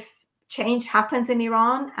opinion, if change happens in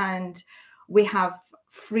Iran and we have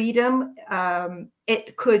freedom,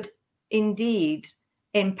 it could indeed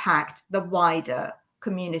impact the wider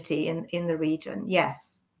community in the region.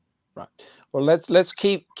 Yes. Right. Well, let's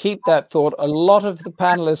keep that thought. A lot of the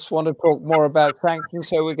panelists want to talk more about sanctions,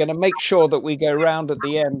 so we're going to make sure that we go round at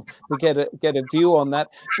the end to get a view on that.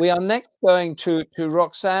 We are next going to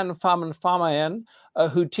Roxanne Fatemeh,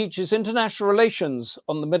 who teaches international relations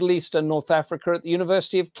on the Middle East and North Africa at the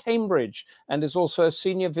University of Cambridge and is also a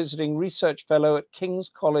senior visiting research fellow at King's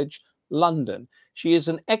College London. She is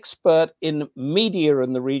an expert in media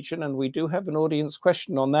in the region, and we do have an audience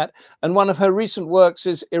question on that. And one of her recent works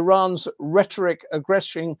is Iran's Rhetoric,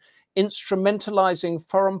 Aggression, Instrumentalizing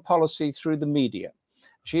Foreign Policy Through the Media.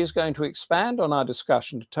 She is going to expand on our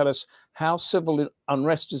discussion to tell us how civil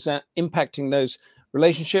unrest is impacting those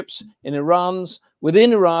relationships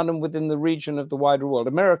within Iran and within the region of the wider world,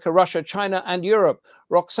 America, Russia, China, and Europe.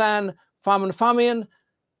 Roxanne Fatemeh,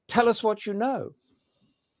 tell us what you know.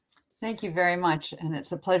 Thank you very much, and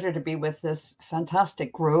it's a pleasure to be with this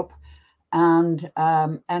fantastic group, and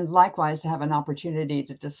likewise to have an opportunity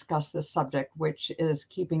to discuss this subject, which is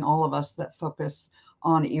keeping all of us that focus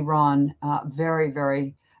on Iran very,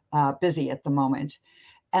 very busy at the moment.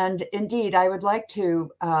 And indeed, I would like to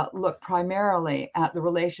look primarily at the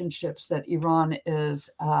relationships that Iran is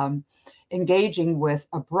engaging with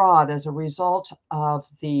abroad as a result of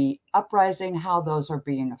the uprising, how those are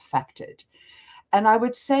being affected. And I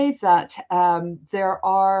would say that there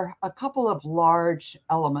are a couple of large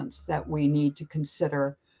elements that we need to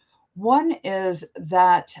consider. One is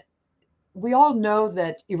that we all know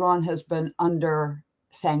that Iran has been under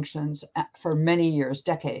sanctions for many years,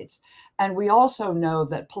 decades. And we also know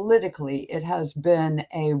that politically it has been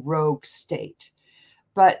a rogue state.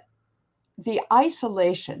 But the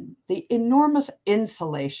isolation, the enormous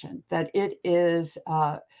insulation that it is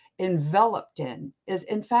enveloped in is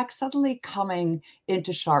in fact suddenly coming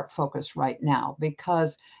into sharp focus right now,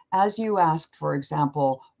 because as you asked, for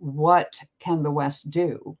example, what can the West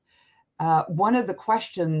do? One of the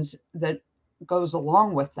questions that goes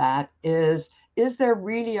along with that is there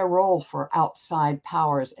really a role for outside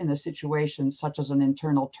powers in a situation such as an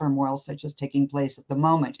internal turmoil such as taking place at the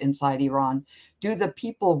moment inside Iran? Do the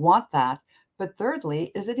people want that? But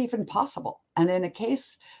thirdly, is it even possible? And in a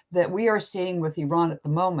case that we are seeing with Iran at the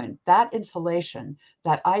moment, that insulation,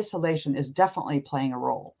 that isolation is definitely playing a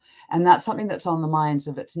role. And that's something that's on the minds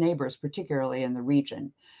of its neighbors, particularly in the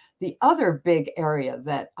region. The other big area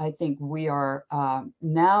that I think we are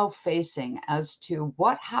now facing as to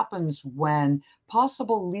what happens when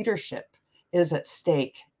possible leadership is at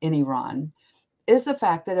stake in Iran is the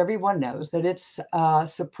fact that everyone knows that its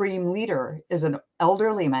supreme leader is an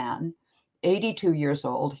elderly man, 82 years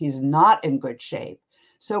old. He's not in good shape.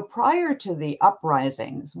 So prior to the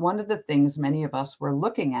uprisings, one of the things many of us were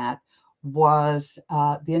looking at was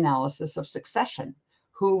the analysis of succession.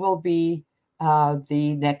 Who will be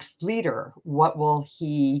the next leader? What will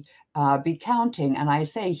he be counting? And I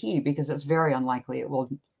say he because it's very unlikely it will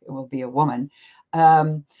be a woman.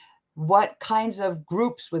 What kinds of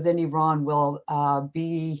groups within Iran will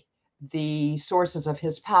be the sources of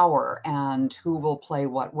his power, and who will play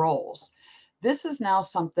what roles? This is now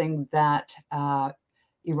something that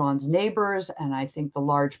Iran's neighbors and I think the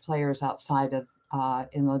large players outside of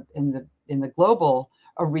in the global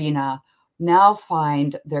arena now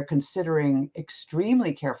find they're considering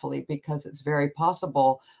extremely carefully, because it's very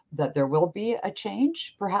possible that there will be a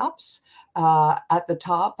change, perhaps, at the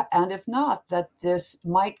top. And if not, that this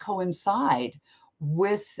might coincide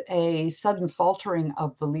with a sudden faltering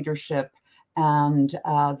of the leadership, and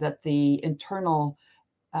that the internal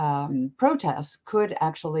protests could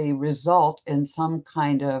actually result in some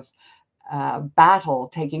kind of battle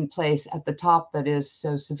taking place at the top that is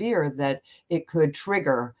so severe that it could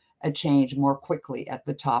trigger a change more quickly at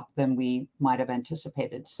the top than we might have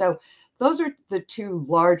anticipated. So those are the two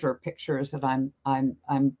larger pictures that I'm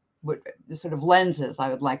the sort of lenses I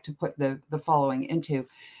would like to put the following into.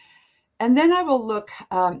 And then I will look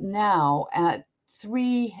now at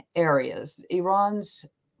three areas: Iran's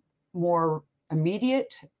more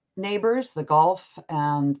immediate neighbors, the Gulf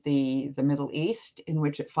and the Middle East, in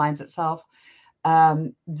which it finds itself.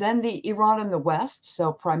 Then the Iran in the West,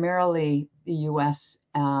 so primarily the US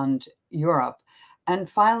and Europe. And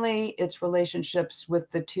finally, its relationships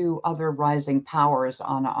with the two other rising powers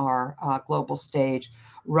on our global stage,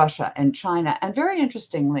 Russia and China. And very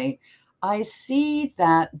interestingly, I see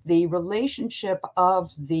that the relationship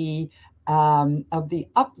of the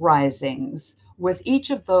uprisings with each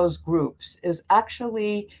of those groups is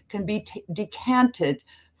actually can be decanted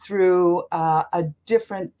through a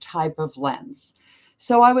different type of lens.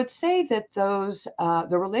 So I would say that those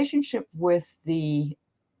the relationship with the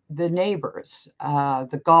neighbors,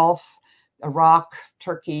 the Gulf, Iraq,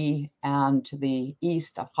 Turkey, and to the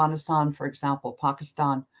east, Afghanistan, for example,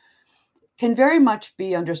 Pakistan, can very much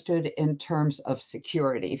be understood in terms of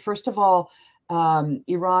security. First of all,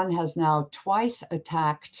 Iran has now twice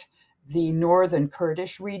attacked the northern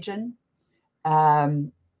Kurdish region.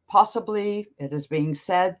 Possibly, it is being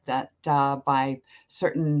said that by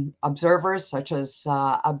certain observers, such as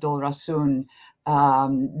Abdul Rasoon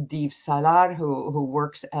Dev Salar, who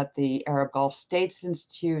works at the Arab Gulf States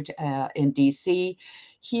Institute in DC,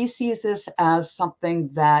 he sees this as something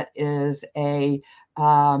that is a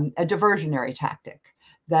diversionary tactic,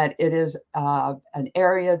 that it is an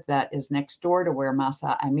area that is next door to where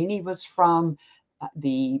Mahsa Amini was from.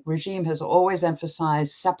 The regime has always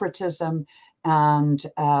emphasized separatism, and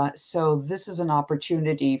so this is an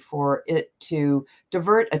opportunity for it to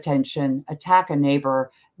divert attention, attack a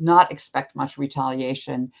neighbor, not expect much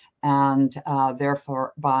retaliation, and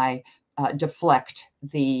therefore by deflect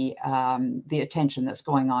the attention that's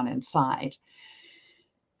going on inside.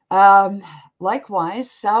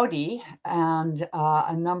 Likewise, Saudi and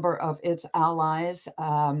a number of its allies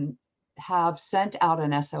have sent out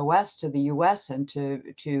an SOS to the US and to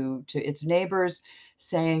its neighbors,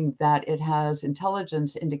 saying that it has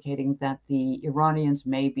intelligence indicating that the Iranians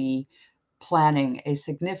may be planning a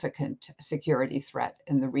significant security threat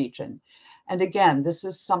in the region. And again, this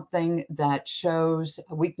is something that shows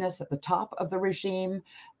a weakness at the top of the regime,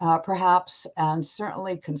 perhaps, and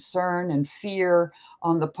certainly concern and fear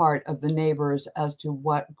on the part of the neighbors as to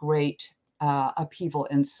what great upheaval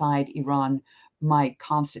inside Iran might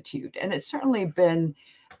constitute. And it's certainly been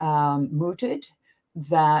mooted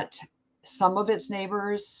that some of its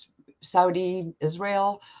neighbors, Saudi,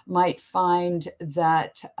 Israel, might find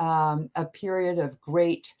that a period of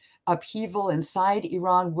great upheaval inside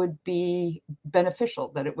Iran would be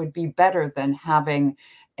beneficial, that it would be better than having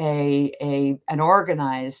an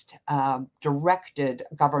organized, directed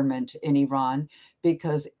government in Iran,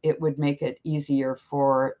 because it would make it easier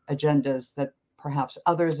for agendas that perhaps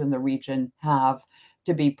others in the region have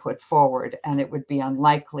to be put forward. And it would be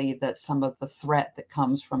unlikely that some of the threat that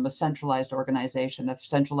comes from a centralized organization, a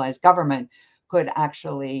centralized government, could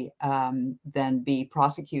actually then be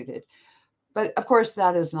prosecuted. But of course,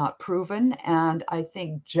 that is not proven. And I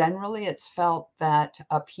think generally it's felt that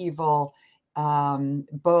upheaval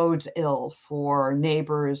bodes ill for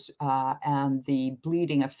neighbors and the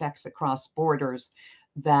bleeding effects across borders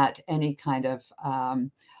that any kind of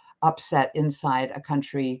upset inside a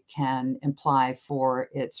country can imply for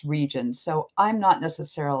its region. So I'm not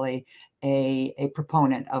necessarily a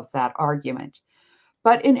proponent of that argument.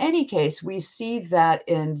 But in any case, we see that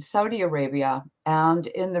in Saudi Arabia and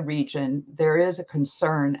in the region, there is a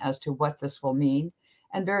concern as to what this will mean.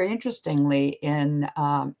 And very interestingly, in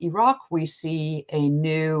Iraq, we see a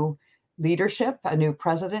new leadership, a new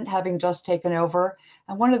president having just taken over.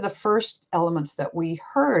 And one of the first elements that we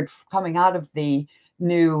heard coming out of the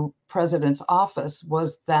new president's office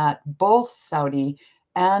was that both Saudi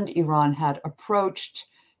and Iran had approached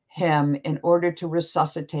him in order to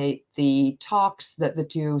resuscitate the talks that the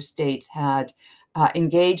two states had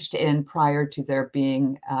engaged in prior to there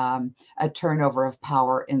being a turnover of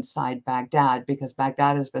power inside Baghdad, because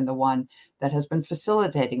Baghdad has been the one that has been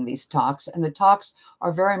facilitating these talks. And the talks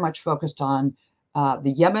are very much focused on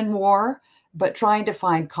the Yemen war, but trying to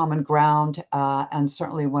find common ground. And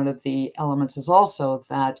certainly one of the elements is also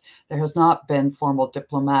that there has not been formal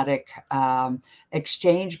diplomatic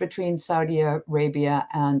exchange between Saudi Arabia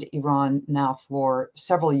and Iran now for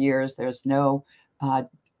several years. There's no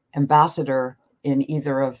ambassador in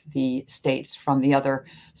either of the states from the other.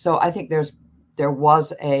 So I think there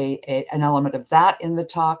was an element of that in the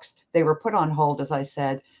talks. They were put on hold, as I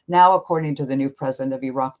said. Now, according to the new president of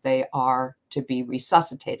Iraq, they are to be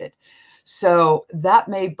resuscitated. So that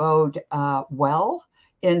may bode well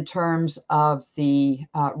in terms of the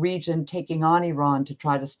region taking on Iran to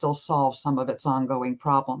try to still solve some of its ongoing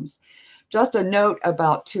problems. Just a note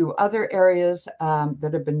about two other areas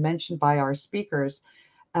that have been mentioned by our speakers.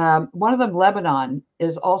 One of them, Lebanon,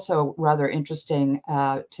 is also rather interesting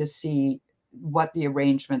to see what the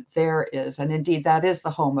arrangement there is. And indeed, that is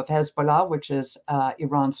the home of Hezbollah, which is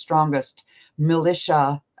Iran's strongest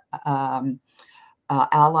militia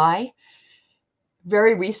ally.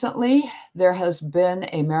 Very recently, there has been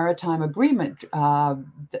a maritime agreement,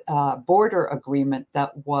 border agreement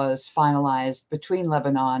that was finalized between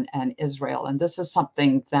Lebanon and Israel. And this is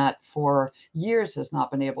something that for years has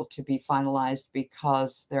not been able to be finalized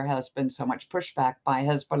because there has been so much pushback by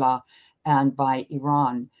Hezbollah and by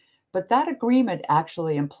Iran. But that agreement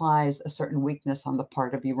actually implies a certain weakness on the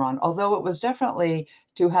part of Iran, although it was definitely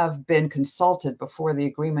to have been consulted before the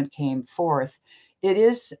agreement came forth. It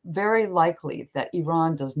is very likely that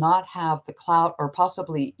Iran does not have the clout or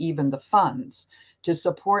possibly even the funds to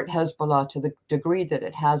support Hezbollah to the degree that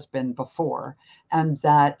it has been before, and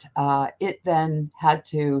that it then had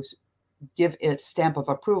to give its stamp of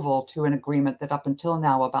approval to an agreement that up until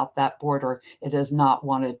now about that border it has not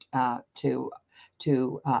wanted to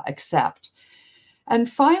accept. And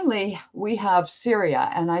finally, we have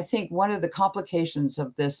Syria. And I think one of the complications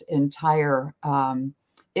of this entire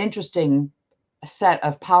interesting set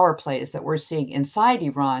of power plays that we're seeing inside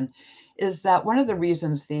Iran is that one of the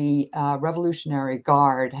reasons the Revolutionary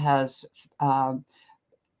Guard has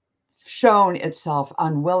shown itself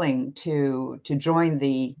unwilling to join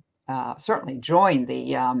the certainly join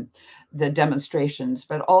the demonstrations,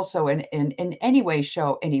 but also in any way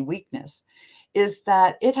show any weakness, is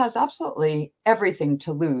that it has absolutely everything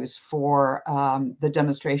to lose for the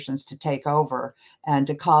demonstrations to take over and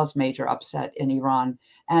to cause major upset in Iran,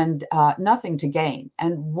 and nothing to gain.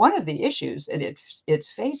 And one of the issues that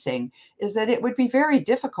it's facing is that it would be very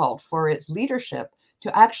difficult for its leadership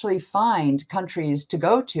to actually find countries to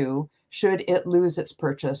go to should it lose its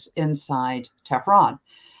purchase inside Tehran.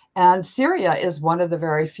 And Syria is one of the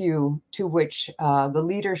very few to which the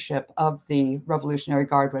leadership of the Revolutionary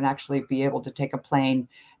Guard would actually be able to take a plane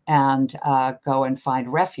and go and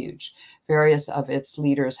find refuge. Various of its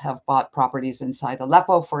leaders have bought properties inside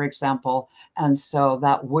Aleppo, for example, and so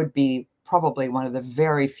that would be probably one of the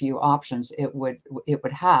very few options it would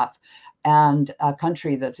have. And a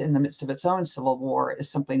country that's in the midst of its own civil war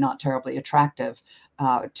is simply not terribly attractive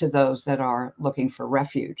to those that are looking for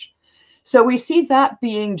refuge. So we see that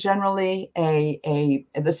being generally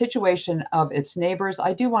the situation of its neighbors.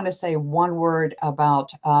 I do want to say one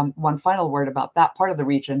final word about that part of the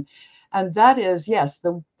region, and that is, yes,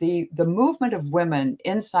 the movement of women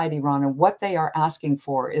inside Iran and what they are asking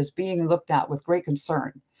for is being looked at with great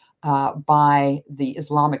concern by the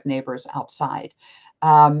Islamic neighbors outside.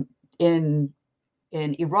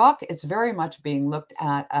 In Iraq, it's very much being looked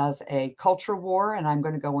at as a culture war, and I'm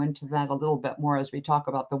going to go into that a little bit more as we talk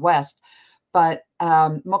about the West. But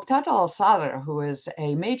Muqtada al-Sadr, who is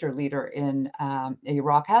a major leader in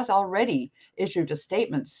Iraq, has already issued a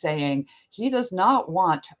statement saying he does not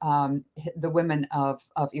want the women of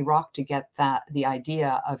Iraq to get the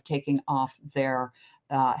idea of taking off their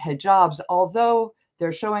hijabs, although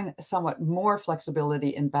they're showing somewhat more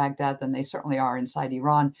flexibility in Baghdad than they certainly are inside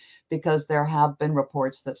Iran, because there have been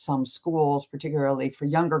reports that some schools, particularly for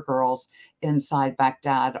younger girls inside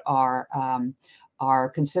Baghdad, are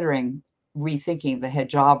considering rethinking the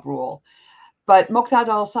hijab rule. But Muqtada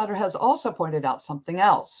al-Sadr has also pointed out something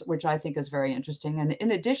else, which I think is very interesting. And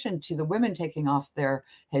in addition to the women taking off their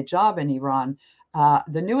hijab in Iran,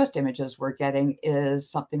 the newest images we're getting is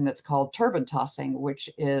something that's called turban tossing, which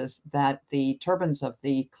is that the turbans of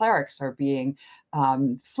the clerics are being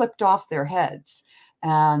flipped off their heads.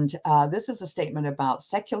 And this is a statement about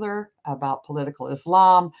about political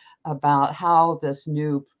Islam, about how this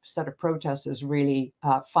new set of protests is really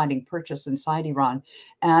finding purchase inside Iran.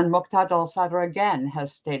 And Muqtada al-Sadr again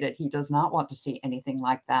has stated he does not want to see anything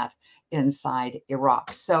like that inside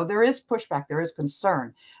Iraq. So there is pushback, there is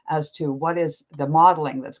concern as to what is the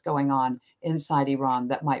modeling that's going on inside Iran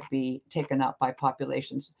that might be taken up by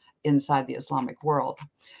populations inside the Islamic world.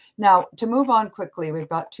 Now, to move on quickly, we've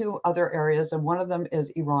got two other areas, and one of them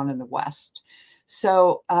is Iran and the West.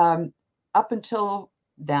 So up until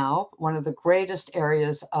now, one of the greatest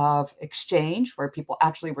areas of exchange where people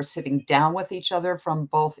actually were sitting down with each other from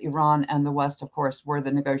both Iran and the West, of course, were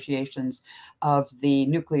the negotiations of the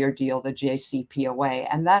nuclear deal, the JCPOA.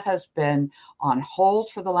 And that has been on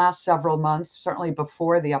hold for the last several months, certainly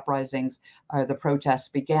before the uprisings or the protests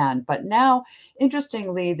began. But now,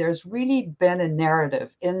 interestingly, there's really been a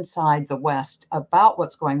narrative inside the West about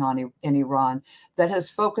what's going on in Iran that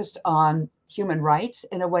has focused on human rights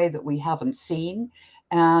in a way that we haven't seen,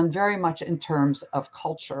 and very much in terms of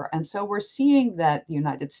culture. And so we're seeing that the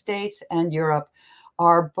United States and Europe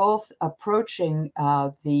are both approaching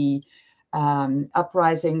the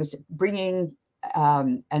uprisings, bringing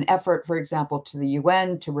an effort, for example, to the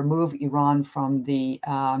UN to remove Iran from the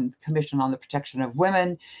Commission on the Protection of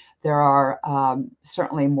Women. There are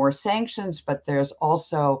certainly more sanctions, but there's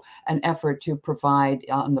also an effort to provide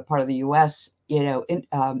on the part of the US,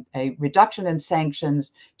 a reduction in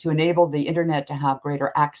sanctions to enable the internet to have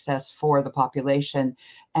greater access for the population.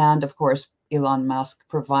 And of course, Elon Musk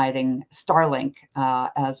providing Starlink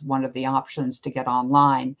as one of the options to get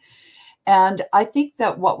online. And I think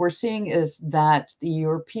that what we're seeing is that the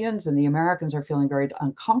Europeans and the Americans are feeling very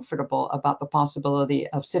uncomfortable about the possibility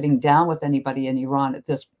of sitting down with anybody in Iran at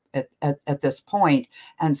this point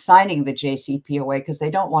and signing the JCPOA, because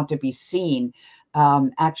they don't want to be seen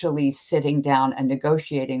actually sitting down and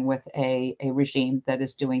negotiating with a regime that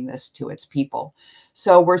is doing this to its people.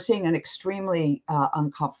 So we're seeing an extremely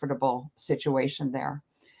uncomfortable situation there.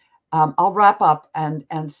 I'll wrap up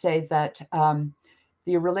and say that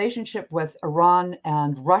the relationship with Iran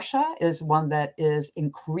and Russia is one that is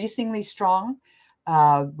increasingly strong.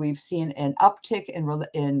 We've seen an uptick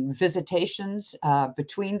in visitations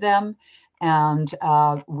between them. And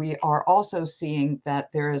we are also seeing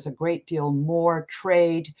that there is a great deal more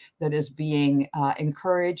trade that is being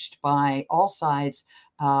encouraged by all sides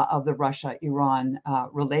of the Russia-Iran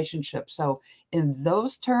relationship. So in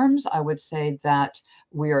those terms, I would say that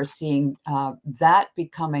we are seeing that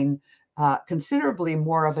becoming considerably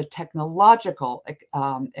more of a technological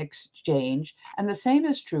exchange. And the same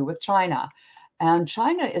is true with China. And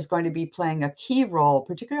China is going to be playing a key role,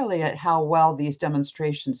 particularly at how well these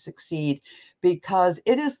demonstrations succeed, because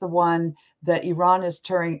it is the one that Iran is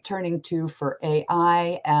turning to for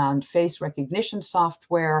AI and face recognition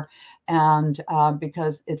software. And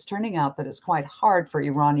because it's turning out that it's quite hard for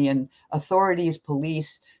Iranian authorities,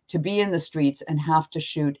 police, to be in the streets and have to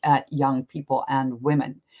shoot at young people and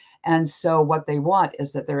women. And so what they want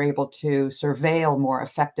is that they're able to surveil more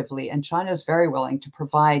effectively. And China is very willing to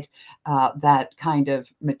provide that kind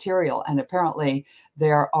of material. And apparently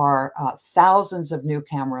there are thousands of new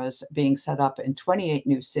cameras being set up in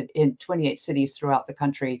 28 cities throughout the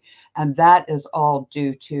country. And that is all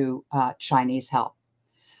due to Chinese help.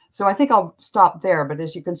 So I think I'll stop there. But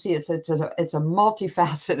as you can see, it's a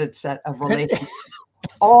multifaceted set of relationships.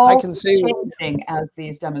 All I can see changing as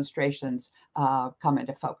these demonstrations come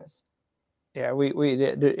into focus. Yeah,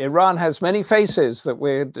 Iran has many faces that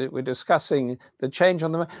we're discussing the change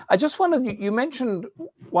on them. I just wanted, you mentioned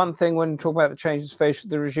one thing when talking about the changes face of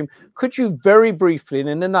the regime. Could you very briefly, and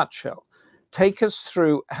in a nutshell, take us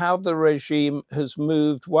through how the regime has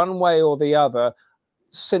moved one way or the other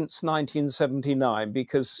since 1979,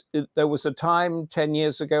 because there was a time 10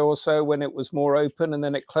 years ago or so when it was more open, and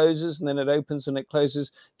then it closes, and then it opens and it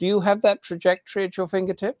closes. Do you have that trajectory at your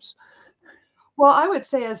fingertips? Well, I would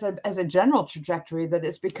say as a general trajectory that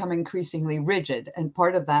it's become increasingly rigid, and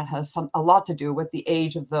part of that has a lot to do with the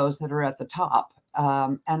age of those that are at the top.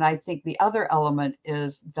 And I think the other element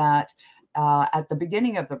is that at the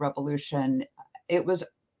beginning of the revolution, it was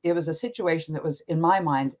a situation that was, in my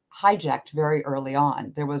mind, hijacked very early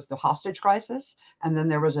on. There was the hostage crisis, and then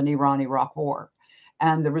there was an Iran-Iraq war.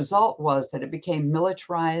 And the result was that it became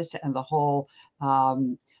militarized, and the whole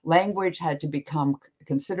language had to become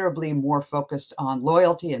considerably more focused on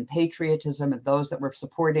loyalty and patriotism and those that were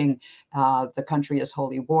supporting the country as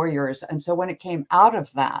holy warriors. And so when it came out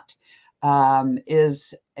of that,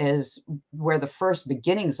 is where the first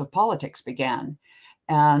beginnings of politics began.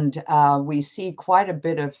 And we see quite a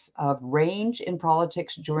bit of range in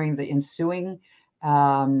politics during the ensuing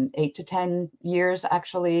 8 to 10 years,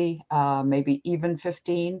 actually, maybe even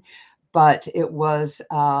 15. But it was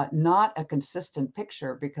not a consistent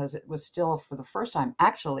picture, because it was still, for the first time,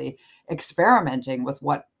 actually experimenting with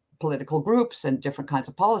what political groups and different kinds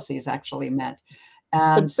of policies actually meant.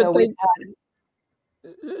 And so we had...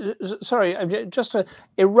 Sorry, just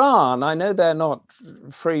Iran, I know they're not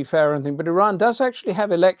free, fair, or anything, but Iran does actually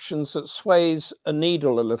have elections that sways a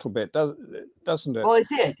needle a little bit, doesn't it? Well, it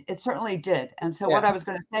did. It certainly did. And so what I was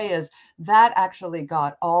going to say is that actually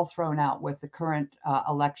got all thrown out with the current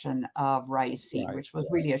election of Raisi, which was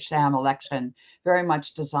really a sham election, very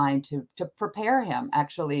much designed to prepare him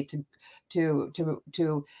actually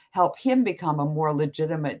to help him become a more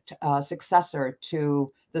legitimate successor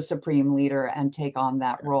to the supreme leader and take on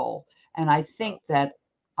that role. And I think that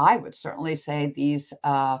I would certainly say these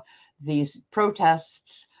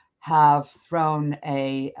protests have thrown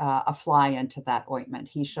a fly into that ointment.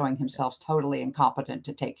 He's showing himself totally incompetent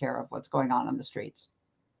to take care of what's going on the streets.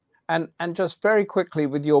 And just very quickly,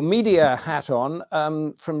 with your media hat on,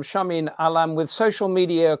 from Shamin Alam, with social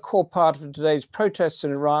media a core part of today's protests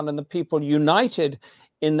in Iran and the people united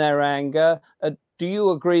in their anger, do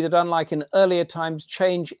you agree that unlike in earlier times,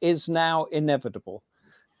 change is now inevitable?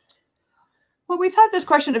 Well, we've had this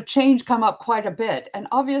question of change come up quite a bit, and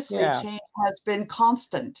obviously Yeah. change has been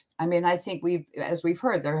constant. I mean, I think as we've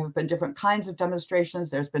heard, there have been different kinds of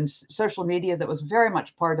demonstrations. There's been social media that was very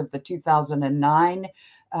much part of the 2009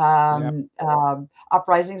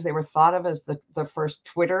 uprisings. They were thought of as the first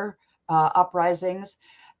Twitter uprisings.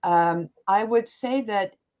 I would say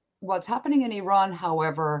that what's happening in Iran,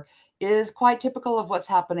 however, is quite typical of what's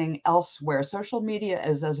happening elsewhere. Social media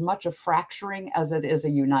is as much a fracturing as it is a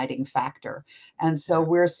uniting factor. And so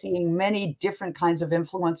we're seeing many different kinds of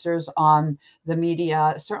influencers on the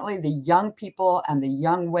media. Certainly the young people and the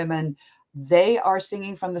young women, they are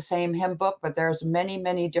singing from the same hymn book, but there's many,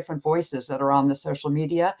 many different voices that are on the social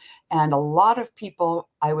media. And a lot of people,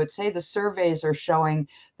 I would say the surveys are showing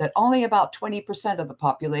that only about 20% of the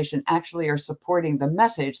population actually are supporting the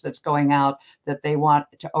message that's going out that they want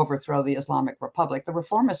to overthrow the Islamic Republic. The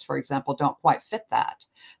reformists, for example, don't quite fit that.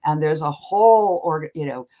 And there's a whole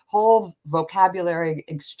vocabulary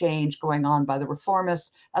exchange going on by the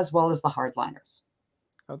reformists as well as the hardliners.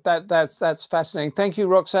 That's fascinating. Thank you,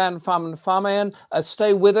 Roxanne Fatemeh.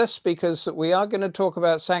 Stay with us because we are going to talk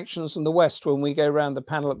about sanctions in the West when we go around the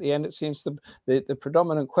panel at the end. It seems the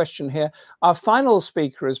predominant question here. Our final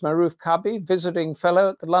speaker is Marouf Cabi, visiting fellow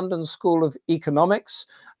at the London School of Economics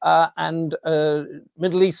and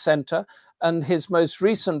Middle East Center. And his most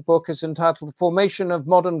recent book is entitled The Formation of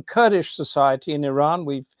Modern Kurdish Society in Iran.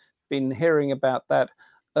 We've been hearing about that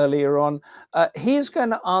earlier on. He's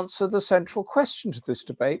going to answer the central question to this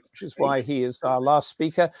debate, which is why he is our last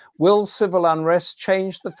speaker. Will civil unrest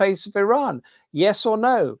change the face of Iran? Yes or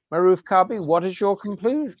no? Marouf Cabi, what is your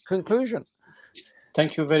conclusion?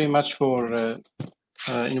 Thank you very much for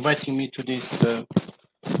inviting me to this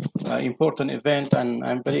important event, and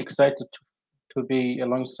I'm very excited to be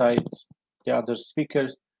alongside the other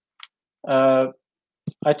speakers.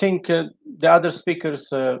 I think the other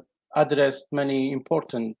speakers addressed many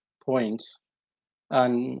important points,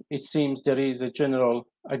 and it seems there is a general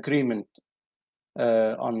agreement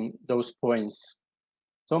on those points.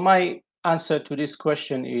 So my answer to this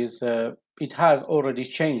question is it has already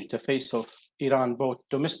changed the face of Iran, both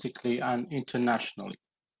domestically and internationally,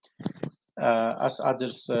 as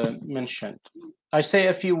others mentioned. I say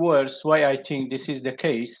a few words why I think this is the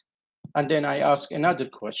case, and then I ask another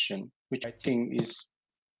question, which I think is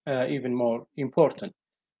even more important.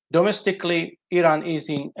 Domestically, Iran is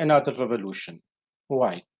in another revolution.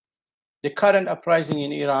 Why? The current uprising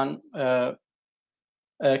in Iran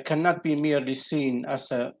cannot be merely seen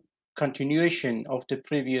as a continuation of the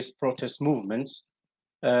previous protest movements.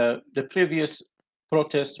 The previous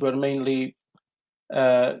protests were mainly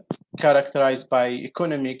characterized by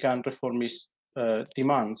economic and reformist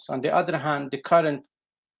demands. On the other hand, the current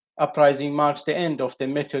uprising marks the end of the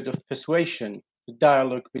method of persuasion, the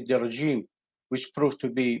dialogue with the regime, which proved to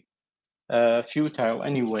be futile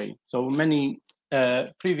anyway. So many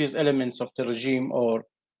previous elements of the regime or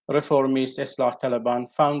reformist Islah Taliban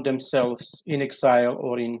found themselves in exile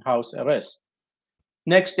or in house arrest.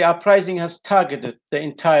 Next, the uprising has targeted the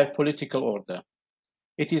entire political order.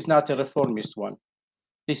 It is not a reformist one.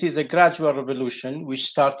 This is a gradual revolution which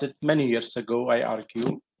started many years ago, I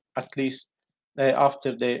argue, at least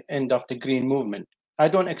after the end of the Green Movement. I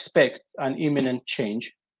don't expect an imminent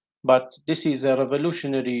change, but this is a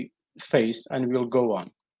revolutionary phase and will go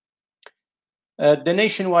on. The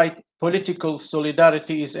nationwide political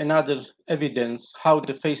solidarity is another evidence how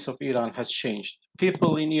the face of Iran has changed.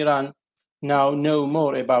 People in Iran now know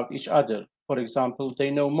more about each other. For example, they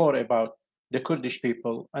know more about the Kurdish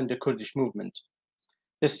people and the Kurdish movement.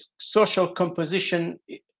 The social composition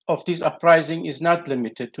of this uprising is not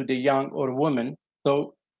limited to the young or women,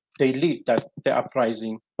 though they lead the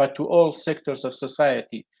uprising, but to all sectors of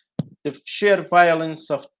society. The sheer violence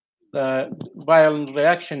of violent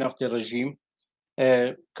reaction of the regime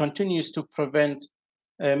continues to prevent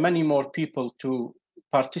many more people to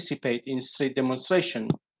participate in street demonstration,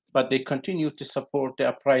 but they continue to support the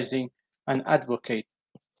uprising and advocate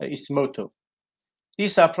its motto.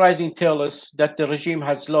 These uprisings tell us that the regime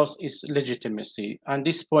has lost its legitimacy, and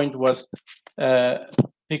this point was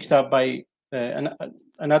picked up by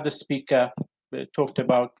another speaker, talked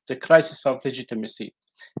about the crisis of legitimacy.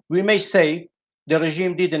 We may say the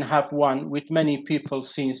regime didn't have one with many people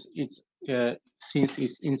since its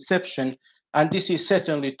inception, and this is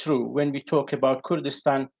certainly true when we talk about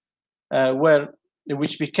Kurdistan,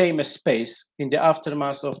 which became a space in the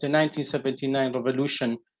aftermath of the 1979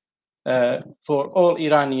 revolution for all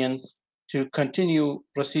Iranians to continue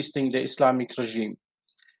resisting the Islamic regime.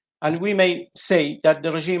 And we may say that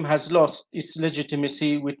the regime has lost its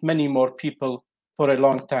legitimacy with many more people for a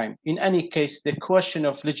long time. In any case, the question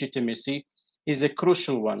of legitimacy is a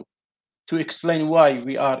crucial one to explain why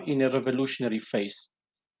we are in a revolutionary phase.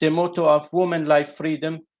 The motto of Woman, Life,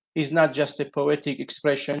 Freedom is not just a poetic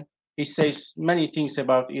expression. It says many things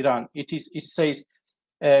about Iran. It says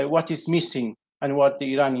what is missing and what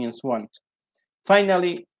the Iranians want.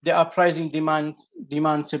 Finally, the uprising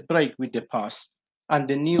demands a break with the past, and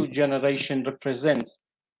the new generation represents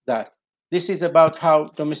that. This is about how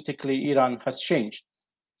domestically Iran has changed.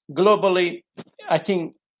 Globally, I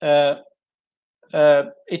think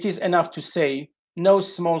it is enough to say no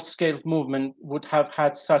small-scale movement would have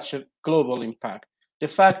had such a global impact. The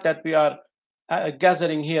fact that we are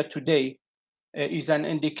gathering here today is an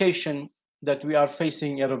indication that we are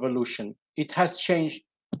facing a revolution. It has changed,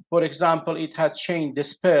 for example, it has changed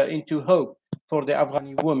despair into hope for the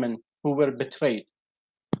Afghani women who were betrayed.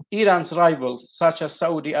 Iran's rivals, such as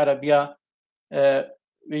Saudi Arabia,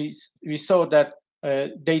 we saw that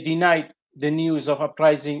they denied the news of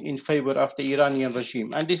uprising in favor of the Iranian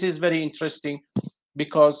regime. And this is very interesting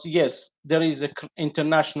because, yes, there is an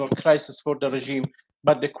international crisis for the regime,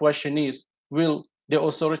 but the question is, will the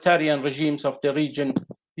authoritarian regimes of the region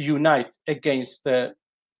unite against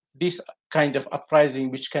this kind of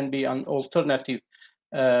uprising, which can be an alternative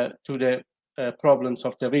to the problems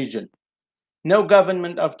of the region? No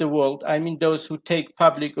government of the world, I mean those who take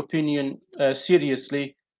public opinion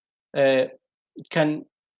seriously, can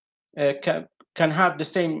have the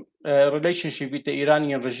same relationship with the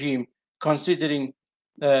Iranian regime, considering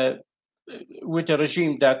with a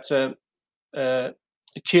regime that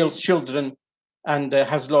kills children and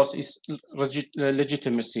has lost its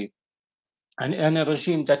legitimacy, and a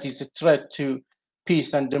regime that is a threat to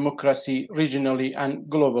peace and democracy regionally and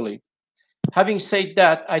globally. Having said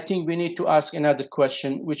that, I think we need to ask another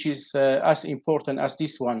question, which is as important as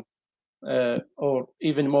this one, or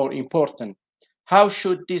even more important. How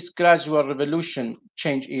should this gradual revolution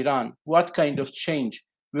change Iran? What kind of change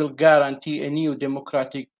will guarantee a new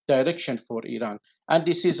democratic direction for Iran? And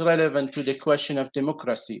this is relevant to the question of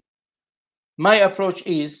democracy. My approach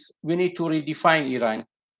is we need to redefine Iran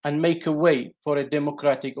and make a way for a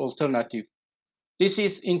democratic alternative. This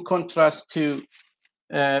is in contrast to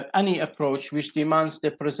any approach which demands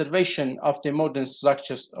the preservation of the modern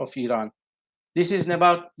structures of Iran. This is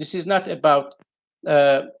not about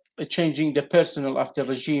changing the personnel of the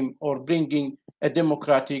regime or bringing a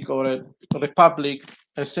democratic or a republic,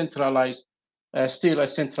 still a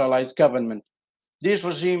centralized government. This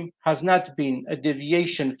regime has not been a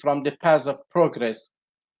deviation from the path of progress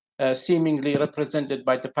seemingly represented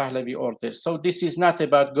by the Pahlavi order. So this is not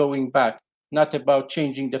about going back, not about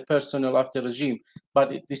changing the personnel of the regime,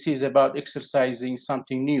 but this is about exercising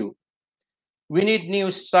something new. We need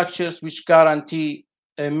new structures which guarantee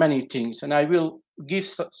many things, and I will give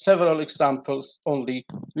several examples only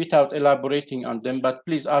without elaborating on them, but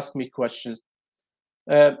please ask me questions.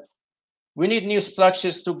 We need new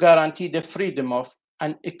structures to guarantee the freedom of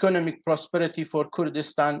and economic prosperity for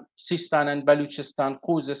Kurdistan, Sistan and Baluchistan,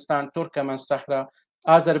 Khuzestan, Turkmen Sahra,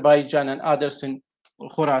 Azerbaijan and others in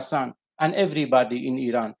Khorasan, and everybody in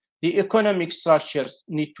Iran. The economic structures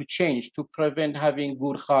need to change to prevent having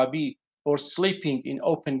Gurkhabi or sleeping in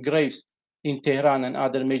open graves in Tehran and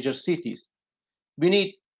other major cities. We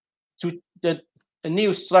need the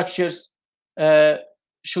new structures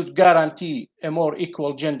should guarantee a more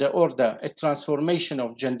equal gender order, a transformation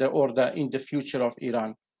of gender order in the future of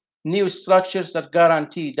Iran. New structures that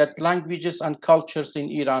guarantee that languages and cultures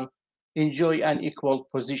in Iran enjoy an equal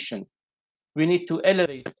position. We need to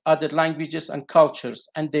elevate other languages and cultures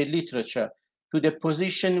and their literature to the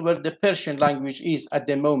position where the Persian language is at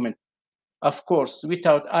the moment, of course,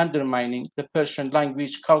 without undermining the Persian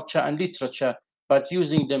language, culture, and literature, but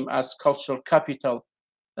using them as cultural capital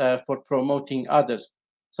for promoting others.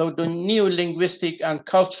 So the new linguistic and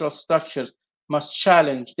cultural structures must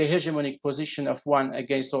challenge the hegemonic position of one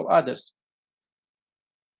against all others.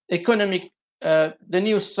 The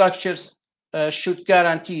new structures should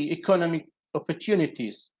guarantee economic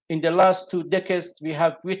opportunities. In the last 2 decades, we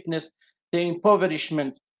have witnessed the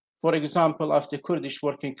impoverishment, for example, of the Kurdish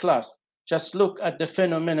working class. Just look at the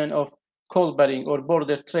phenomenon of coal bearing or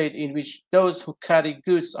border trade, in which those who carry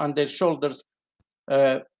goods on their shoulders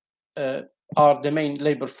are the main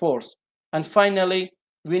labor force. And finally,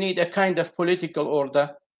 we need a kind of political order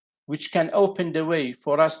which can open the way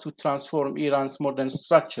for us to transform Iran's modern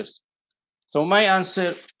structures. So my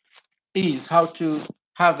answer is how to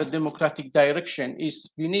have a democratic direction is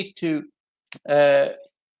we need to, the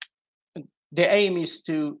aim is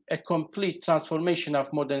to a complete transformation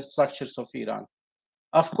of modern structures of Iran.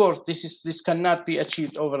 Of course, this cannot be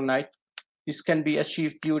achieved overnight. This can be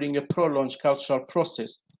achieved during a prolonged cultural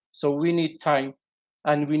process. So we need time,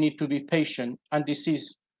 and we need to be patient. And this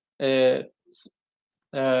is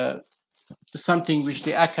something which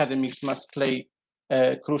the academics must play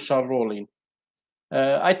a crucial role in.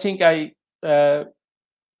 I think I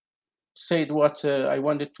said what I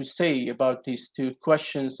wanted to say about these two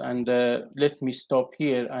questions, and let me stop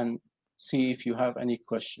here and see if you have any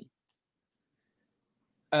question.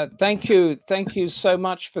 Thank you so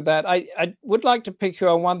much for that. I would like to pick you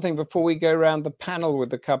on one thing before we go around the panel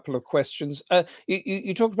with a couple of questions.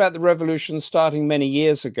 You talked about the revolution starting many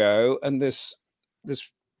years ago, and this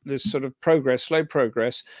sort of progress, slow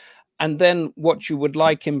progress, and then what you would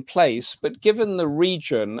like in place. But given the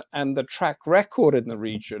region and the track record in the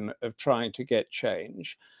region of trying to get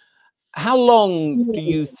change, how long do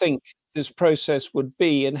you think this process would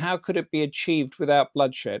be, and how could it be achieved without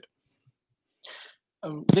bloodshed?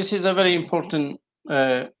 This is a very important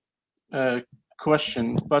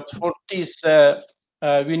question, but for this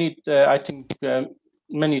we need, I think,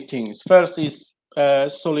 many things. First is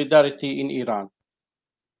solidarity in Iran,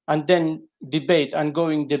 and then debate,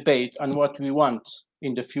 ongoing debate on what we want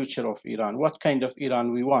in the future of Iran, what kind of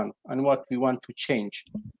Iran we want, and what we want to change.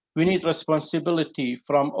 We need responsibility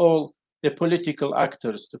from all the political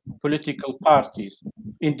actors, the political parties,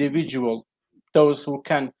 individuals, those who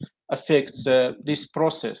can affect this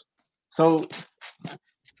process. So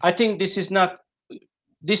I think this is not,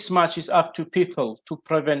 this much is up to people to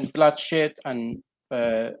prevent bloodshed and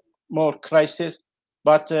more crisis,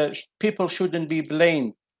 but people shouldn't be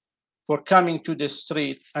blamed for coming to the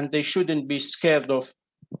street, and they shouldn't be scared of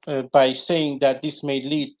by saying that this may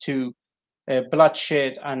lead to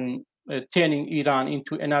bloodshed and turning Iran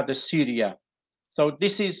into another Syria. So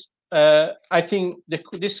this is, I think,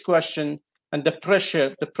 this question and the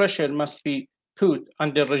pressure must be put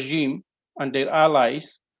on the regime and their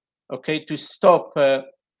allies, okay, to stop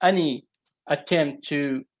any attempt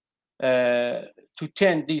to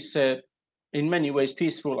turn this, in many ways,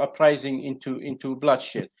 peaceful uprising into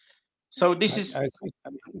bloodshed. So this is,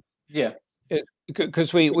 yeah.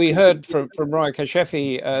 Because we heard from Roya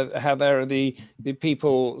Kashefi how there are the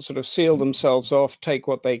people sort of seal themselves off, take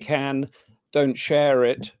what they can, don't share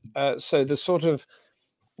it. So the sort of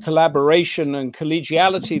collaboration and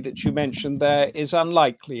collegiality that you mentioned there is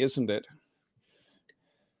unlikely, isn't it?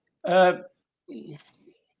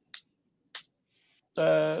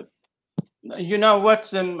 You know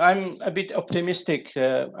what? I'm a bit optimistic,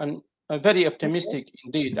 and very optimistic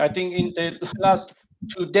indeed. I think in the last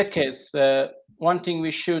 2 decades, one thing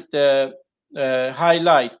we should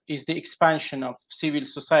highlight is the expansion of civil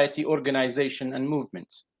society organization and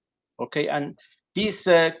movements. Okay, and this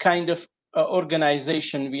kind of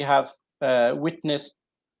organization we have witnessed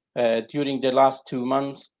during the last 2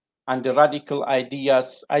 months, and the radical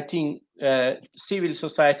ideas. I think civil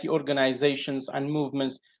society organizations and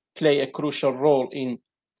movements play a crucial role in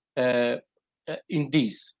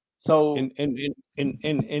this. So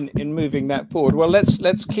in moving that forward. Well,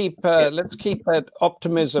 let's keep that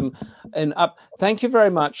optimism and up. Thank you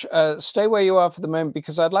very much. Stay where you are for the moment,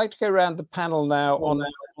 because I'd like to go around the panel now on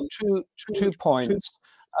two points.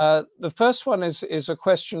 The first one is a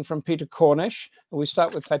question from Peter Cornish. We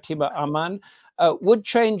start with Fatemeh Aman. Would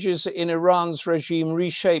changes in Iran's regime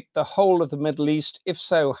reshape the whole of the Middle East? If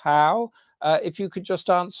so, how? If you could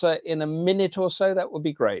just answer in a minute or so, that would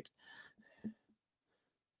be great.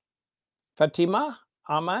 Fatemeh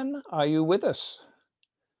Aman, are you with us?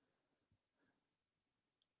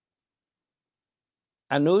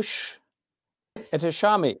 Anoush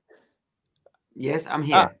Ehteshami. Yes, I'm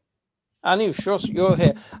here. Anoush, you're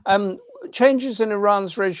here. Changes in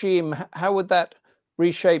Iran's regime, how would that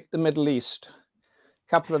reshape the Middle East?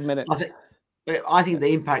 Couple of minutes. I think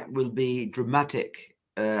the impact will be dramatic,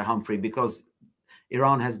 Humphrey, because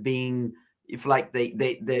Iran has been, if like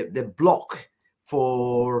the block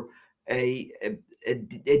for a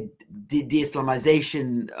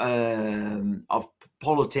de-Islamization of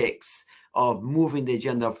politics, of moving the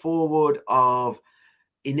agenda forward, of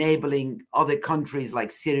enabling other countries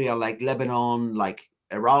like Syria, like Lebanon, like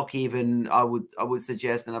Iraq, even I would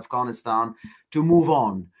suggest, and Afghanistan, to move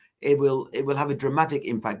on. It will have a dramatic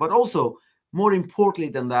impact, but also more importantly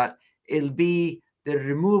than that, it'll be the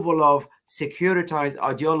removal of securitized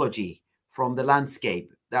ideology from the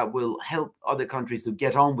landscape that will help other countries to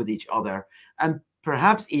get on with each other, and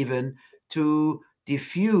perhaps even to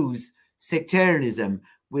diffuse sectarianism,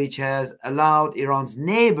 which has allowed Iran's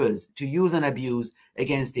neighbors to use and abuse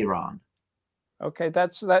against Iran. Okay,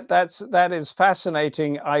 that is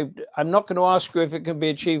fascinating. I'm not going to ask you if it can be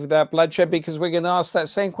achieved without bloodshed, because we're going to ask that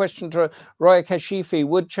same question to Roya Kashefi.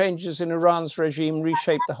 Would changes in Iran's regime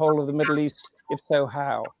reshape the whole of the Middle East? If so,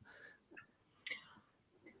 how?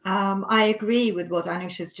 I agree with what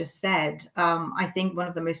Anoush has just said. I think one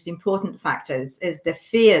of the most important factors is the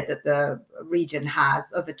fear that the region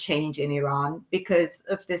has of a change in Iran, because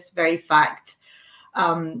of this very fact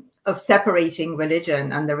of separating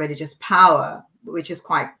religion and the religious power, which is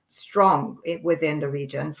quite strong within the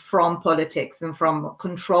region, from politics and from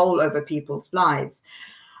control over people's lives.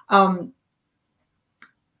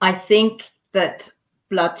 I think that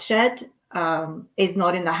bloodshed is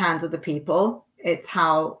not in the hands of the people. It's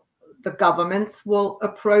how the governments will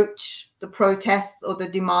approach the protests or the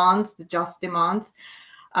demands, the just demands.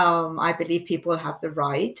 I believe people have the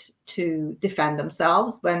right to defend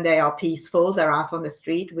themselves when they are peaceful. They're out on the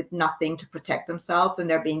street with nothing to protect themselves and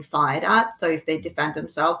they're being fired at. So if they defend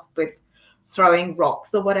themselves with throwing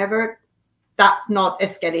rocks or whatever, that's not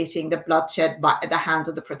escalating the bloodshed at the hands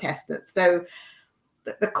of the protesters. So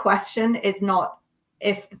the question is not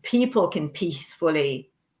if the people can peacefully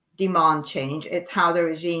demand change, it's how the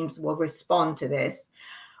regimes will respond to this.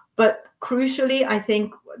 But crucially, I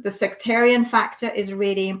think the sectarian factor is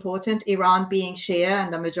really important. Iran being Shia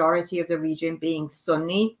and the majority of the region being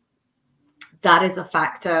Sunni, that is a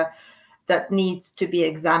factor that needs to be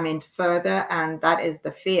examined further, and that is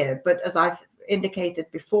the fear. But as I've indicated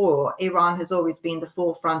before, Iran has always been the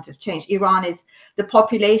forefront of change. Iran is the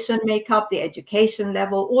population makeup, the education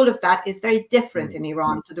level, all of that is very different in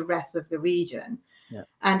Iran to the rest of the region. Yeah.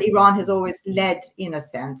 And Iran has always led in a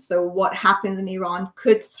sense. So what happens in Iran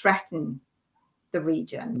could threaten the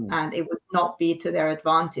region, and it would not be to their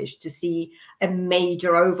advantage to see a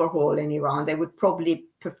major overhaul in Iran. They would probably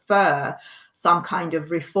prefer some kind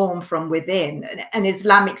of reform from within, an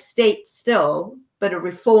Islamic state still, but a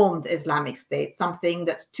reformed Islamic state, something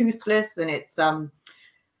that's toothless and it's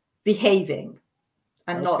behaving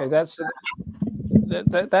and not. That's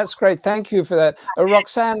great. Thank you for that.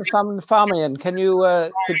 Roxanne Famian,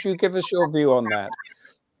 could you give us your view on that?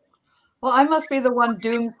 Well, I must be the one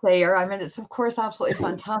doomsayer. I mean, it's of course absolutely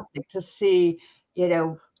fantastic to see,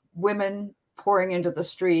 women pouring into the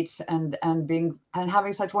streets and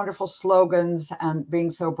having such wonderful slogans and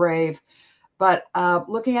being so brave. But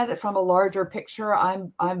looking at it from a larger picture,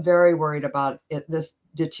 I'm very worried about this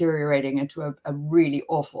deteriorating into a really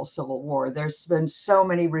awful civil war. There's been so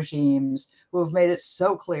many regimes who have made it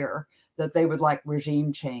so clear that they would like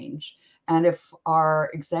regime change. And if our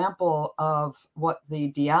example of what the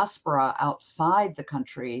diaspora outside the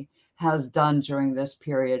country has done during this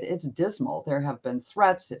period, it's dismal. There have been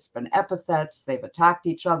threats, it's been epithets, they've attacked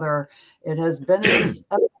each other. It has been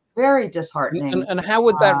very disheartening. And how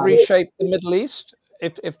would that reshape the Middle East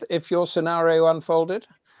if your scenario unfolded?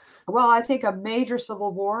 Well, I think a major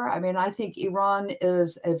civil war. I mean, I think Iran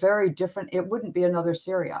is a very different, it wouldn't be another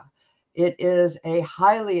Syria. It is a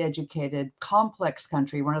highly educated, complex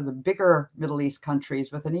country, one of the bigger Middle East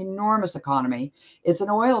countries with an enormous economy. It's an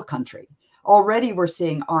oil country. Already we're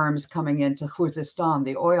seeing arms coming into Khuzestan,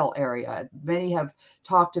 the oil area. Many have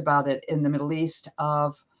talked about it in the Middle East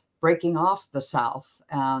of breaking off the South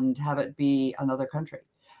and have it be another country.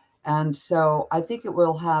 And so I think it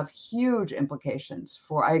will have huge implications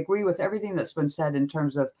I agree with everything that's been said in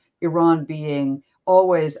terms of Iran being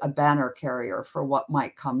always a banner carrier for what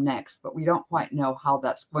might come next, but we don't quite know how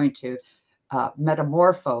that's going to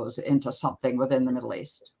metamorphose into something within the Middle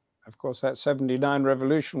East. Of course, that 79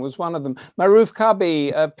 revolution was one of them. Marouf,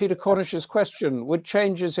 Cabi, Peter Cornish's question, would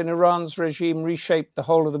changes in Iran's regime reshape the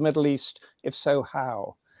whole of the Middle East? If so,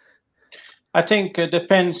 how? I think it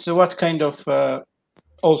depends what kind of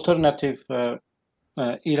alternative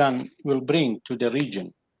Iran will bring to the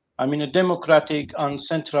region. I mean, a democratic,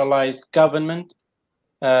 uncentralized government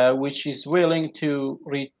which is willing to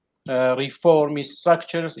reform its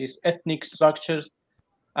structures, its ethnic structures.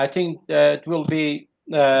 I think that will be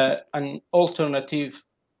an alternative,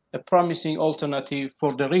 a promising alternative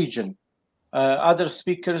for the region. Other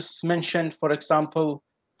speakers mentioned, for example,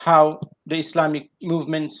 how the Islamic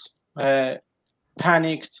movements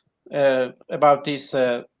panicked about this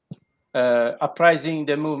uprising,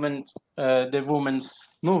 the movement, the women's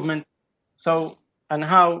movement. So, and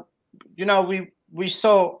how, we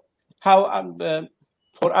saw how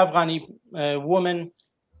for Afghani women,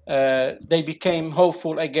 they became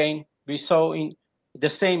hopeful again. We saw in the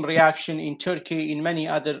same reaction in Turkey, in many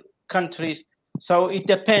other countries. So it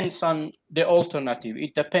depends on the alternative.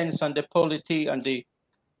 It depends on the polity and the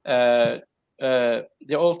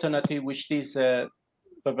alternative which this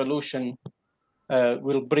revolution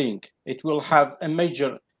will bring. It will have a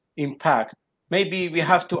major impact maybe we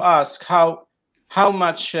have to ask how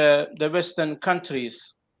much the Western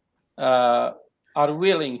countries are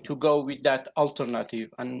willing to go with that alternative,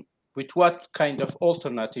 and with what kind of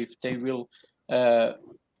alternative they will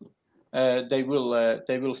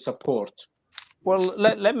support. Well,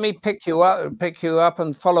 let me pick you up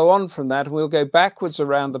and follow on from that. We'll go backwards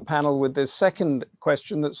around the panel with this second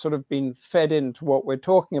question that's sort of been fed into what we're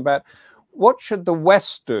talking about. What should the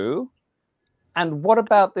West do? And what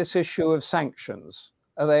about this issue of sanctions?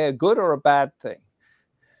 Are they a good or a bad thing?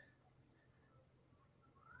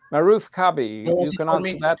 Marouf, Cabi, you can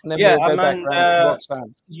answer that, and then we'll go back around to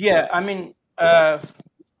Roxanne. Yeah, I mean,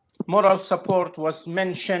 moral support was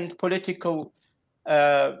mentioned, political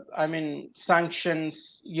I mean,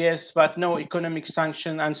 sanctions, yes, but no economic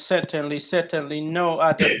sanction, and certainly no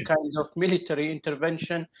other kind of military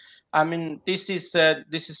intervention. I mean, this is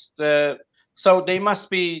so they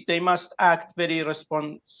must act very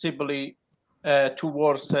responsibly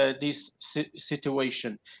towards this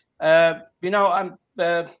situation. You know,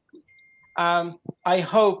 I'm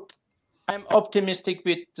optimistic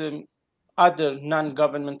with other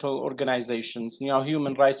non-governmental organizations, you know,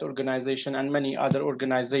 human rights organization and many other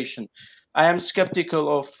organizations. I am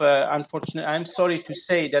skeptical of, unfortunately, I'm sorry to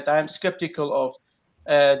say that I am skeptical of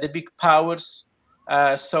the big powers.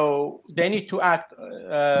 So they need to act,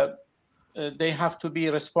 they have to be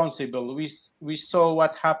responsible. We saw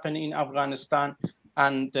what happened in Afghanistan,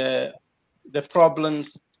 and the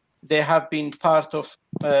problems, they have been part of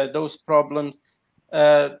those problems.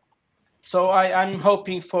 So I'm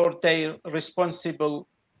hoping for their responsible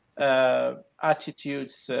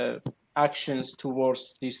attitudes, actions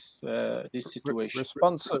towards this situation.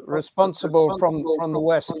 Responsible from the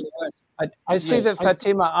West. I see that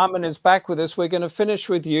Fatemeh Aman is back with us. We're going to finish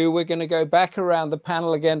with you. We're going to go back around the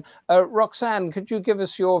panel again. Roxanne, could you give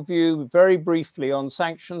us your view very briefly on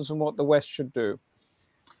sanctions and what the West should do?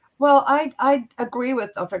 Well, I agree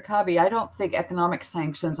with Dr. Cabi. I don't think economic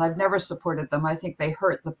sanctions, I've never supported them. I think they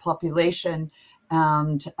hurt the population,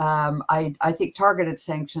 and I think targeted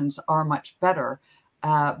sanctions are much better.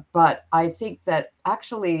 But I think that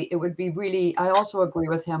actually it would be really, I also agree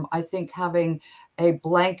with him. I think having a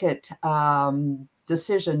blanket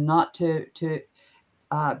decision not to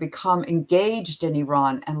become engaged in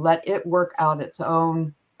Iran and let it work out its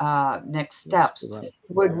own next steps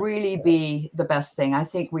would really be the best thing. I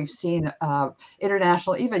think we've seen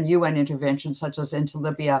international, even UN intervention, such as into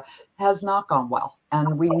Libya, has not gone well,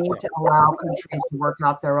 and we need to allow countries to work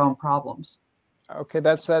out their own problems. Okay,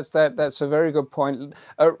 that's a very good point.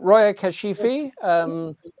 Roya, Kashefi,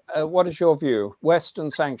 what is your view? Western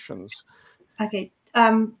sanctions. Okay,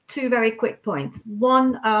 two very quick points.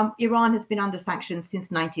 One, Iran has been under sanctions since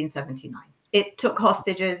 1979. It took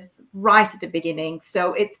hostages right at the beginning,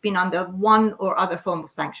 so it's been under one or other form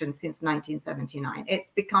of sanctions since 1979. It's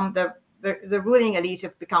become the ruling elite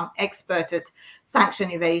have become expert at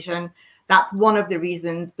sanction evasion. That's one of the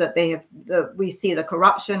reasons that they have. We see the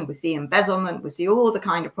corruption, we see embezzlement, we see all the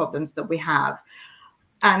kind of problems that we have,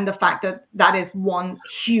 and the fact that that is one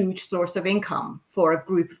huge source of income for a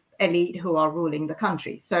group elite who are ruling the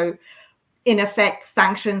country. So, in effect,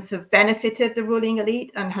 sanctions have benefited the ruling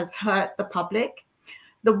elite and has hurt the public.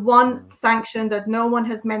 The one sanction that no one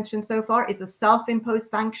has mentioned so far is a self-imposed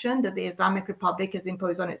sanction that the Islamic Republic has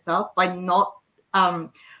imposed on itself by not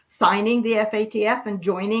signing the FATF and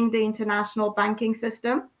joining the international banking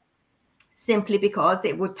system, simply because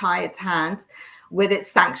it would tie its hands with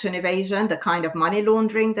its sanction evasion, the kind of money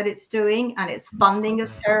laundering that it's doing, and its funding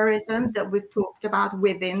of terrorism that we've talked about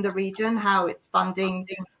within the region, how it's funding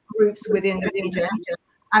groups within the region.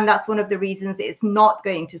 And that's one of the reasons it's not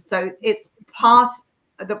going to. So it's part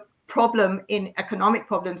of the problem in economic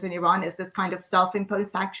problems in Iran is this kind of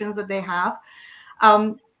self-imposed sanctions that they have.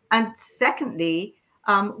 And secondly,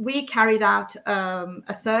 we carried out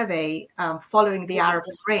a survey following the Arab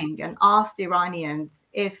Spring and asked Iranians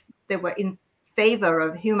if they were in favor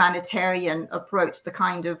of humanitarian approach, the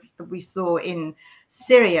kind of that we saw in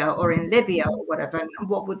Syria or in Libya or whatever, and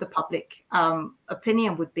what would the public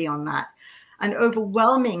opinion would be on that. And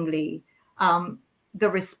overwhelmingly, the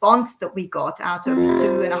response that we got out of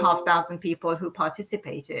 2,500 people who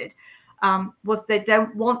participated was they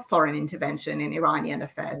don't want foreign intervention in Iranian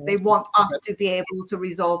affairs. They want us to be able to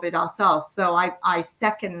resolve it ourselves. So I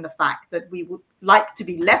second the fact that we would like to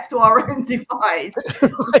be left to our own device.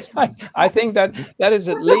 I think that is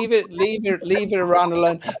it. Leave Iran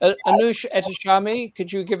alone. Anoush, Ehteshami,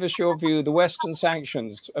 could you give us your view, the Western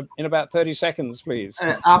sanctions, in about 30 seconds, please?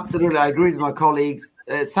 Absolutely, I agree with my colleagues.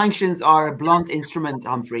 Sanctions are a blunt instrument,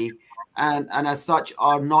 Humphrey, and as such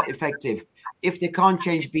are not effective. If they can't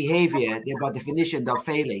change behavior, by definition, they're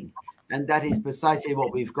failing. And that is precisely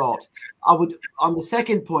what we've got. I would, on the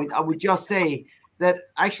second point, I would just say that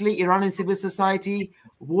actually Iranian civil society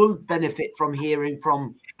will benefit from hearing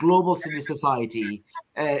from global civil society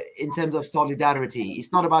in terms of solidarity.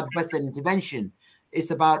 It's not about Western intervention.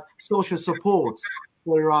 It's about social support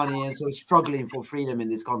for Iranians who are struggling for freedom in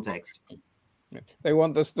this context. They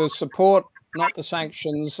want the support, not the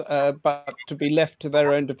sanctions, but to be left to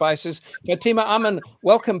their own devices. Fatemeh, Aman,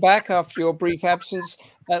 welcome back after your brief absence.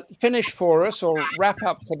 Finish for us, or wrap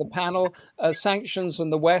up for the panel, sanctions in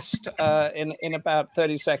the West in about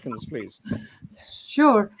 30 seconds, please.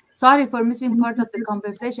 Sure. Sorry for missing part of the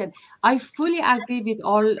conversation. I fully agree with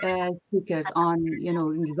all speakers on, in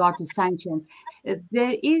regard to sanctions.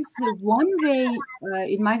 There is one way,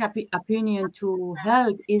 in my opinion, to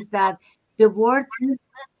help is that the world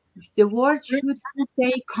should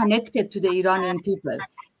stay connected to the Iranian people,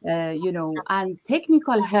 and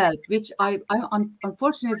technical help, which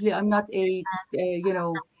unfortunately I'm not a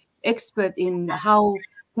expert in how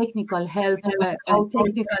technical help, how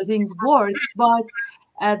technical things work, but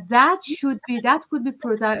that could be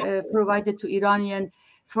provided to Iranian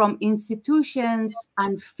from institutions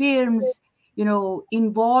and firms,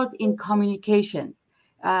 involved in communication.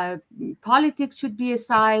 Politics should be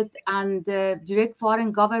aside, and direct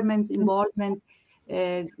foreign government's involvement,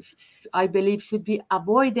 I believe, should be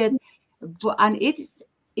avoided. And it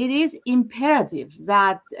is imperative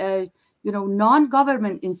that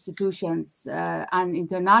non-government institutions and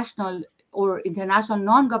international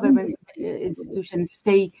non-government institutions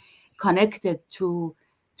stay connected to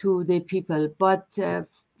the people, but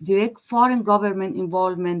direct foreign government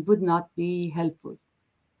involvement would not be helpful.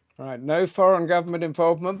 Right, no foreign government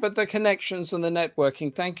involvement, but the connections and the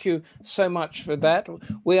networking. Thank you so much for that.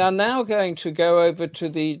 We are now going to go over to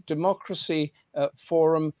the Democracy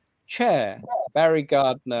Forum chair, Barry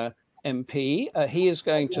Gardiner, MP. He is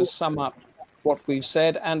going to sum up what we've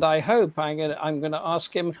said, and I hope I'm going to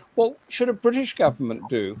ask him, what should a British government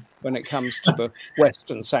do when it comes to the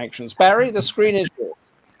Western sanctions? Barry, the screen is yours.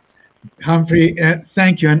 Humphrey,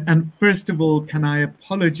 thank you. And first of all, can I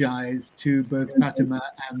apologize to both Fatemeh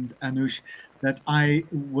and Anoush that I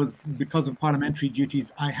was, because of parliamentary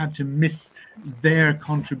duties, I had to miss their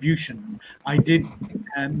contributions. I did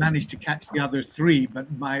manage to catch the other three,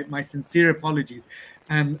 but my sincere apologies.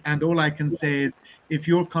 And all I can say is, if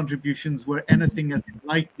your contributions were anything as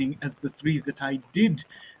enlightening as the three that I did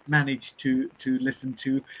manage to listen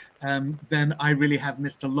to, then I really have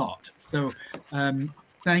missed a lot. So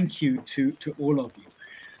thank you to all of you.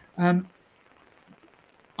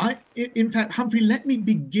 In fact, Humphrey, let me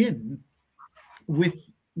begin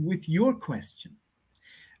with your question,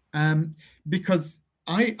 because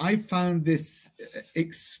I found this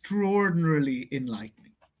extraordinarily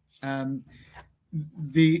enlightening.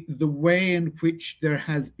 The way in which there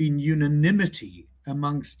has been unanimity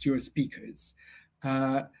amongst your speakers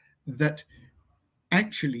that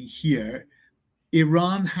actually here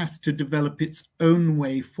Iran has to develop its own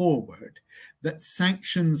way forward, that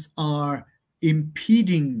sanctions are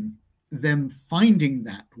impeding them finding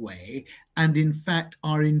that way, and in fact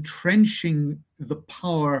are entrenching the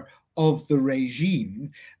power of the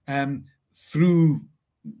regime through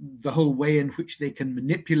the whole way in which they can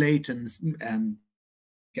manipulate and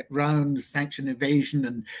get round sanction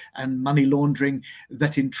evasion and money laundering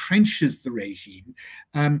that entrenches the regime.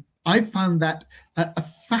 I found that a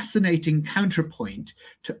fascinating counterpoint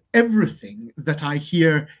to everything that I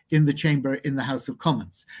hear in the chamber in the House of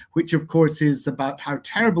Commons, which of course is about how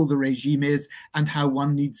terrible the regime is and how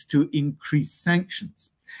one needs to increase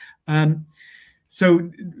sanctions.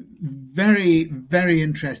 So very, very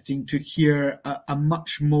interesting to hear a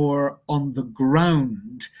much more on the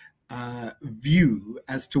ground view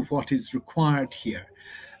as to what is required here.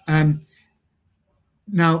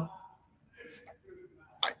 Now,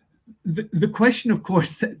 the question, of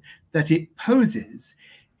course, that it poses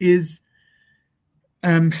is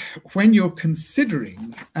when you're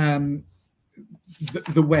considering the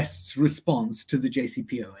West's response to the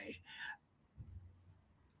JCPOA,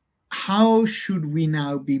 how should we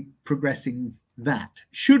now be progressing that?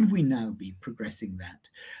 Should we now be progressing that?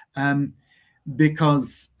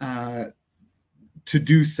 Because to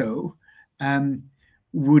do so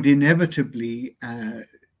would inevitably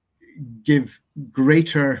give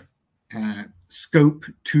greater scope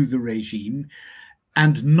to the regime,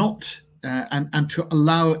 and not and to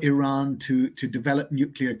allow Iran to develop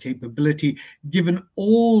nuclear capability, given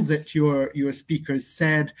all that your speakers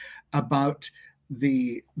said about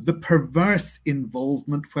the perverse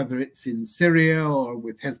involvement, whether it's in Syria or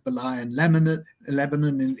with Hezbollah and Lebanon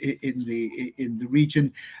in the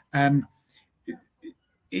region.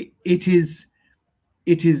 It is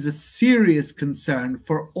it is a serious concern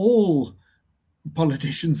for all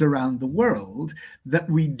politicians around the world that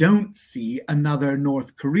we don't see another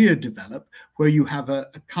North Korea develop, where you have a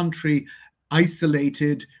country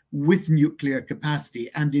isolated with nuclear capacity,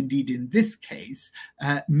 and indeed in this case,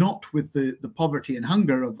 not with the poverty and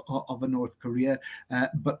hunger of a North Korea,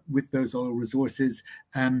 but with those oil resources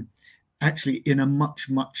actually in a much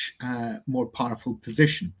more powerful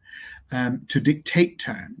position to dictate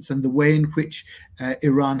terms, and the way in which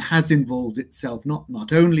Iran has involved itself,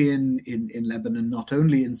 not only in Lebanon, not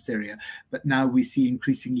only in Syria, but now we see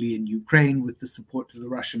increasingly in Ukraine with the support to the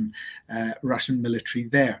Russian military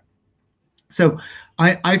there. So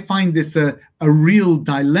I find this a real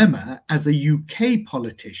dilemma as a UK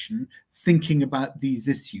politician thinking about these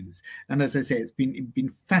issues. And as I say, it's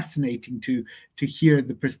been fascinating to hear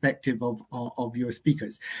the perspective of your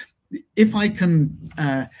speakers. If I can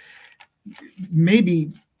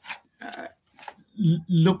maybe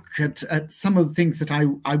look at some of the things that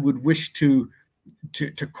I would wish to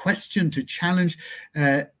question, to challenge.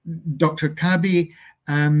 Dr. Cabi,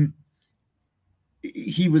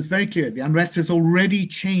 he was very clear. The unrest has already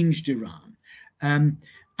changed Iran.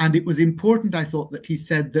 And it was important, I thought, that he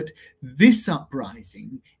said that this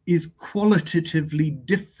uprising is qualitatively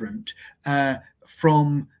different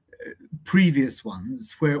from previous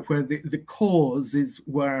ones, where the causes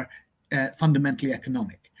were fundamentally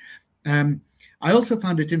economic. I also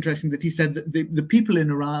found it interesting that he said that the people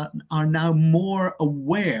in Iran are now more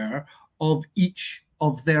aware of each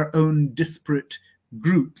of their own disparate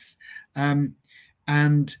groups.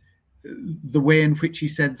 And the way in which he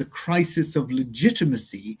said the crisis of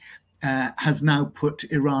legitimacy has now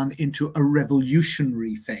put Iran into a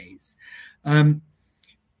revolutionary phase.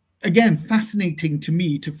 Again, fascinating to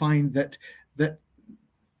me to find that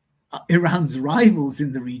Iran's rivals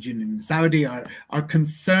in the region, in Saudi, are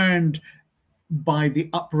concerned by the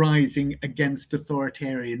uprising against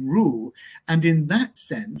authoritarian rule, and in that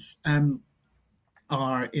sense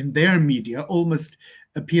are in their media almost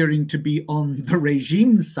appearing to be on the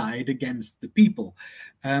regime's side against the people.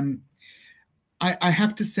 I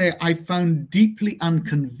have to say, I found deeply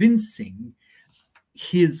unconvincing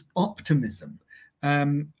his optimism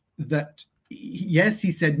that, yes,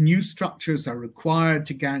 he said new structures are required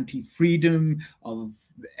to guarantee freedom of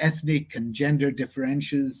ethnic and gender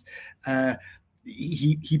differentials.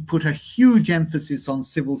 He put a huge emphasis on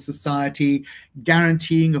civil society,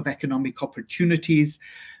 guaranteeing of economic opportunities.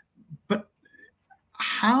 But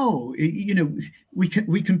how, you know, we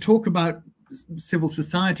can talk about civil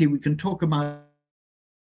society, we can talk about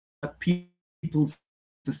people's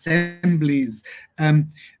assemblies,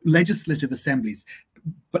 legislative assemblies,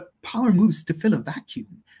 but power moves to fill a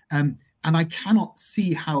vacuum. And I cannot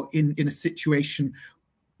see how in a situation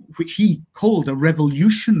which he called a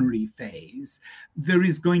revolutionary phase, there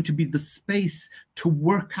is going to be the space to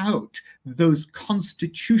work out those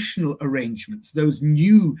constitutional arrangements, those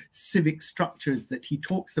new civic structures that he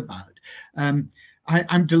talks about.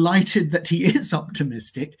 I'm delighted that he is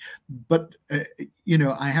optimistic, but you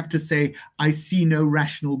know, I have to say I see no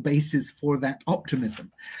rational basis for that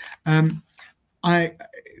optimism.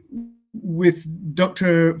 With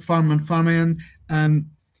Dr. Farman,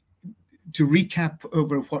 to recap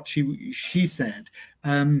over what she said,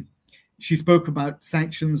 she spoke about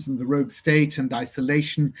sanctions and the rogue state and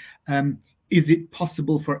isolation. Is it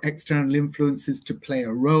possible for external influences to play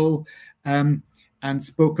a role? And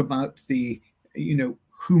spoke about the, you know,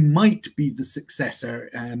 who might be the successor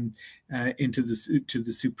to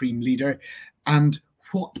the supreme leader, and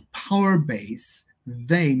what power base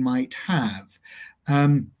they might have,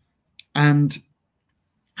 and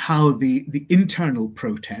how the internal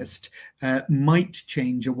protest might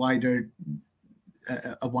change a wider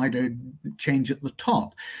change at the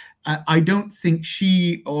top. I don't think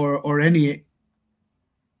she or any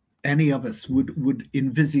of us would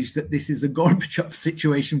envisage that this is a Gorbachev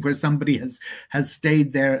situation where somebody has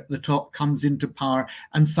stayed there at the top, comes into power,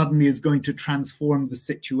 and suddenly is going to transform the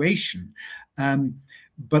situation.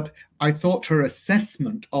 But I thought her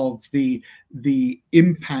assessment of the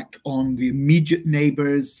impact on the immediate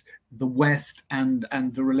neighbors, the West, and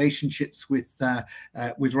the relationships with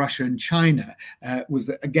Russia and China was,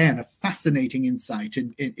 again, a fascinating insight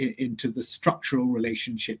into the structural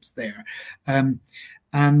relationships there. And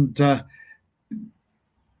the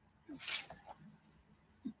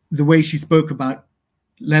way she spoke about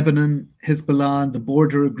Lebanon, Hezbollah, and the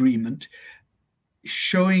border agreement,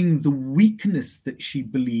 showing the weakness that she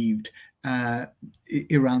believed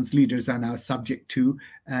Iran's leaders are now subject to,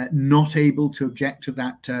 not able to object to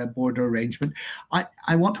that border arrangement.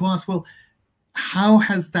 I want to ask, well, how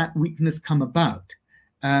has that weakness come about?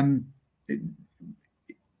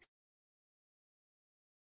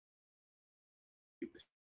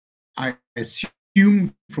 I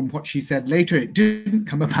assume from what she said later, it didn't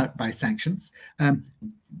come about by sanctions,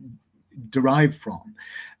 derived from.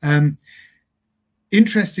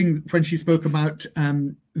 Interesting when she spoke about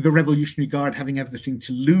the Revolutionary Guard having everything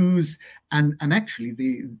to lose, and actually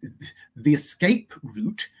the escape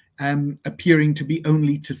route appearing to be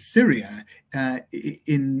only to Syria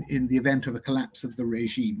in the event of a collapse of the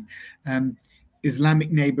regime.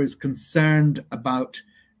 Islamic neighbors concerned about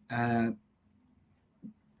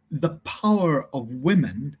the power of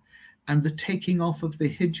women and the taking off of the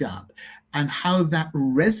hijab, and how that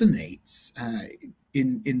resonates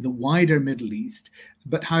in the wider Middle East,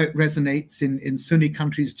 but how it resonates in Sunni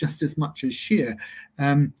countries just as much as Shia.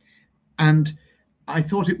 And I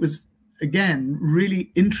thought it was, again,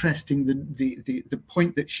 really interesting, the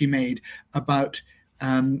point that she made about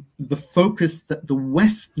the focus that the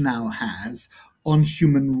West now has on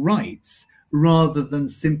human rights, rather than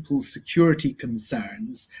simple security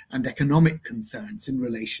concerns and economic concerns in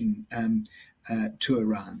relation to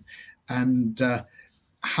Iran. And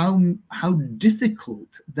how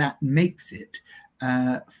difficult that makes it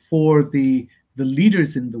for the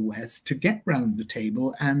leaders in the West to get round the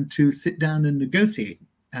table and to sit down and negotiate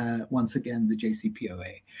once again the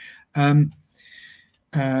JCPOA.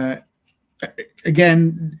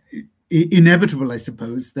 Again, inevitable, I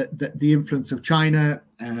suppose, that the influence of China,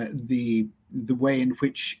 the way in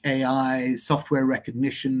which AI, software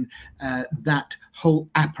recognition, that whole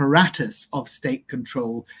apparatus of state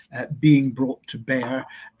control being brought to bear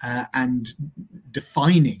and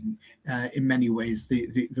defining in many ways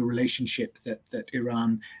the relationship that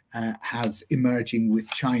Iran has emerging with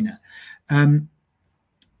China.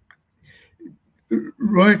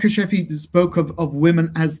 Roya Kashefi spoke of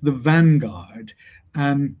women as the vanguard,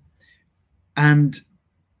 and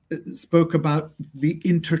spoke about the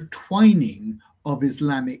intertwining of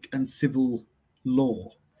Islamic and civil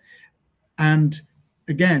law. And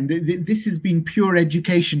again, this has been pure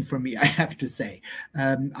education for me, I have to say.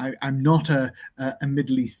 I'm not a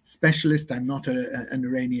Middle East specialist. I'm not an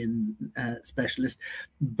Iranian specialist,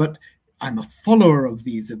 but I'm a follower of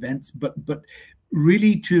these events. But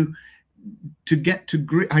really to get to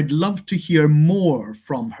grip, I'd love to hear more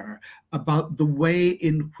from her about the way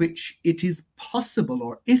in which it is possible,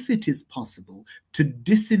 or if it is possible, to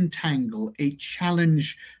disentangle a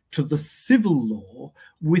challenge to the civil law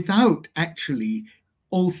without actually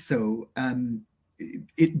also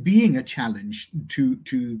it being a challenge to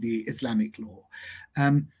the Islamic law,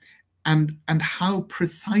 and how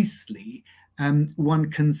precisely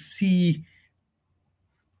one can see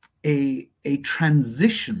a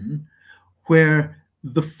transition where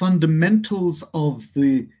the fundamentals of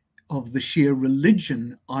the Shia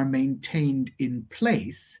religion are maintained in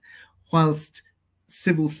place, whilst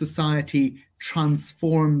civil society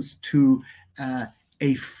transforms to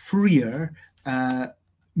a freer,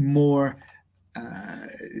 more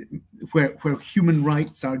where human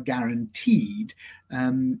rights are guaranteed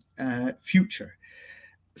future.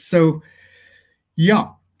 So, yeah,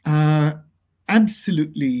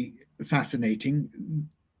 absolutely fascinating.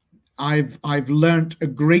 I've learned a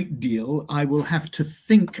great deal. I will have to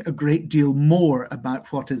think a great deal more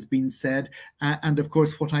about what has been said. And of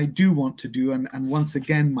course, what I do want to do, and once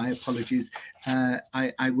again, my apologies,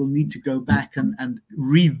 I will need to go back and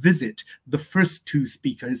revisit the first two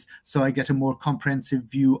speakers so I get a more comprehensive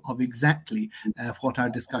view of exactly what our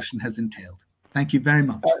discussion has entailed. Thank you very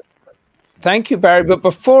much. Thank you, Barry. But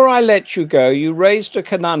before I let you go, you raised a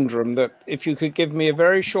conundrum that if you could give me a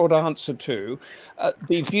very short answer to.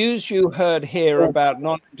 The views you heard here about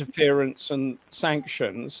non-interference and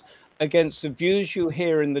sanctions against the views you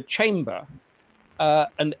hear in the chamber,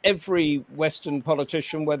 and every Western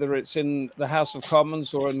politician, whether it's in the House of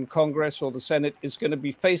Commons or in Congress or the Senate, is going to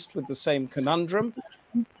be faced with the same conundrum.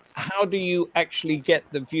 How do you actually get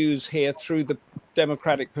the views here through the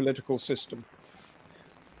democratic political system?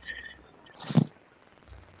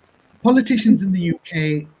 Politicians in the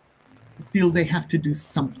UK feel they have to do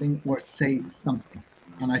something or say something.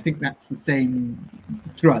 And I think that's the same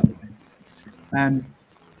throughout the world.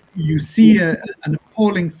 You see an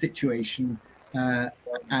appalling situation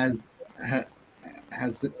as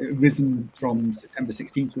has risen from September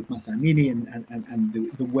 16th with Mahsa Amini and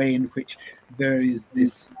the way in which there is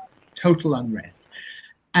this total unrest.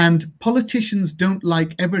 And politicians don't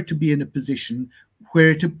like ever to be in a position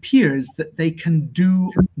where it appears that they can do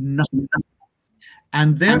nothing.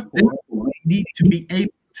 And therefore, they need to be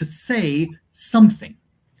able to say something.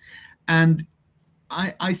 And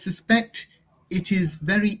I suspect it is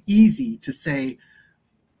very easy to say,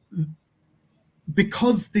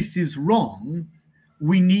 because this is wrong,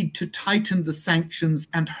 we need to tighten the sanctions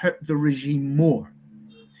and hurt the regime more.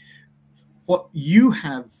 what you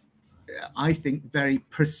have, I think, very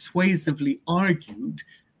persuasively argued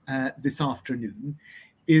this afternoon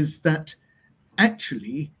is that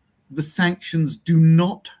actually the sanctions do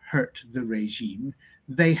not hurt the regime.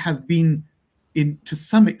 They have been, to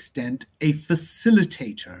some extent, a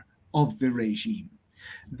facilitator of the regime.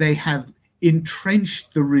 They have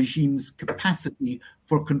entrenched the regime's capacity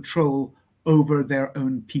for control over their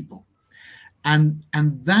own people. And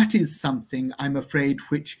that is something, I'm afraid,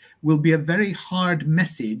 which will be a very hard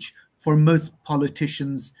message for most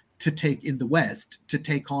politicians to take in the West, to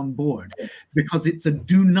take on board, because it's a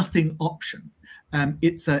do-nothing option.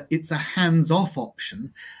 It's a hands-off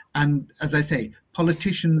option. And as I say,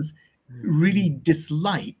 politicians really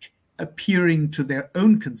dislike appearing to their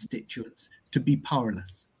own constituents to be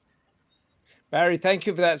powerless. Barry, thank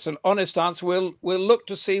you for that. It's an honest answer. We'll look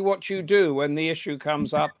to see what you do when the issue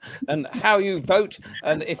comes up and how you vote,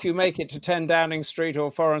 and if you make it to 10 Downing Street or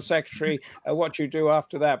Foreign Secretary, what you do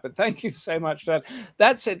after that. But thank you so much for that.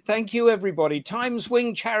 That's it. Thank you, everybody. Time's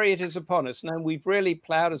winged chariot is upon us. Now, we've really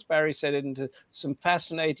plowed, as Barry said, into some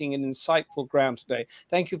fascinating and insightful ground today.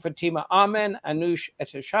 Thank you, Fatemeh, Aman, Anoush,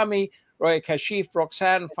 Ehteshami, Roya, Kashefi,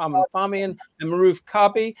 Roxanne, Farman Farmian, and Marouf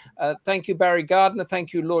Cabi. Thank you, Barry Gardiner.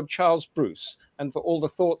 Thank you, Lord Charles Bruce, and for all the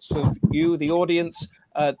thoughts of you, the audience,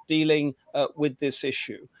 dealing with this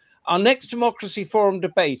issue. Our next Democracy Forum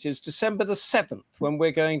debate is December the 7th, when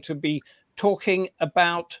we're going to be talking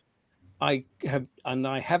about, I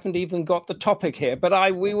haven't even got the topic here,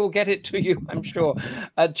 but we will get it to you, I'm sure.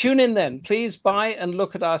 Tune in then. Please buy and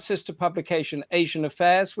look at our sister publication, Asian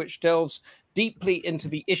Affairs, which delves deeply into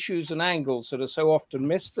the issues and angles that are so often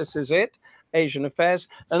missed. This is it, Asian Affairs.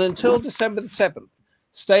 And until December the 7th,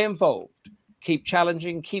 stay involved, keep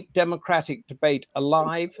challenging, keep democratic debate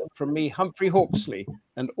alive. From me, Humphrey Hawksley,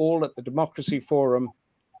 and all at the Democracy Forum,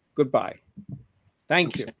 goodbye.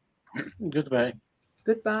 Thank you. Goodbye.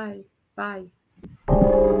 Goodbye. Bye.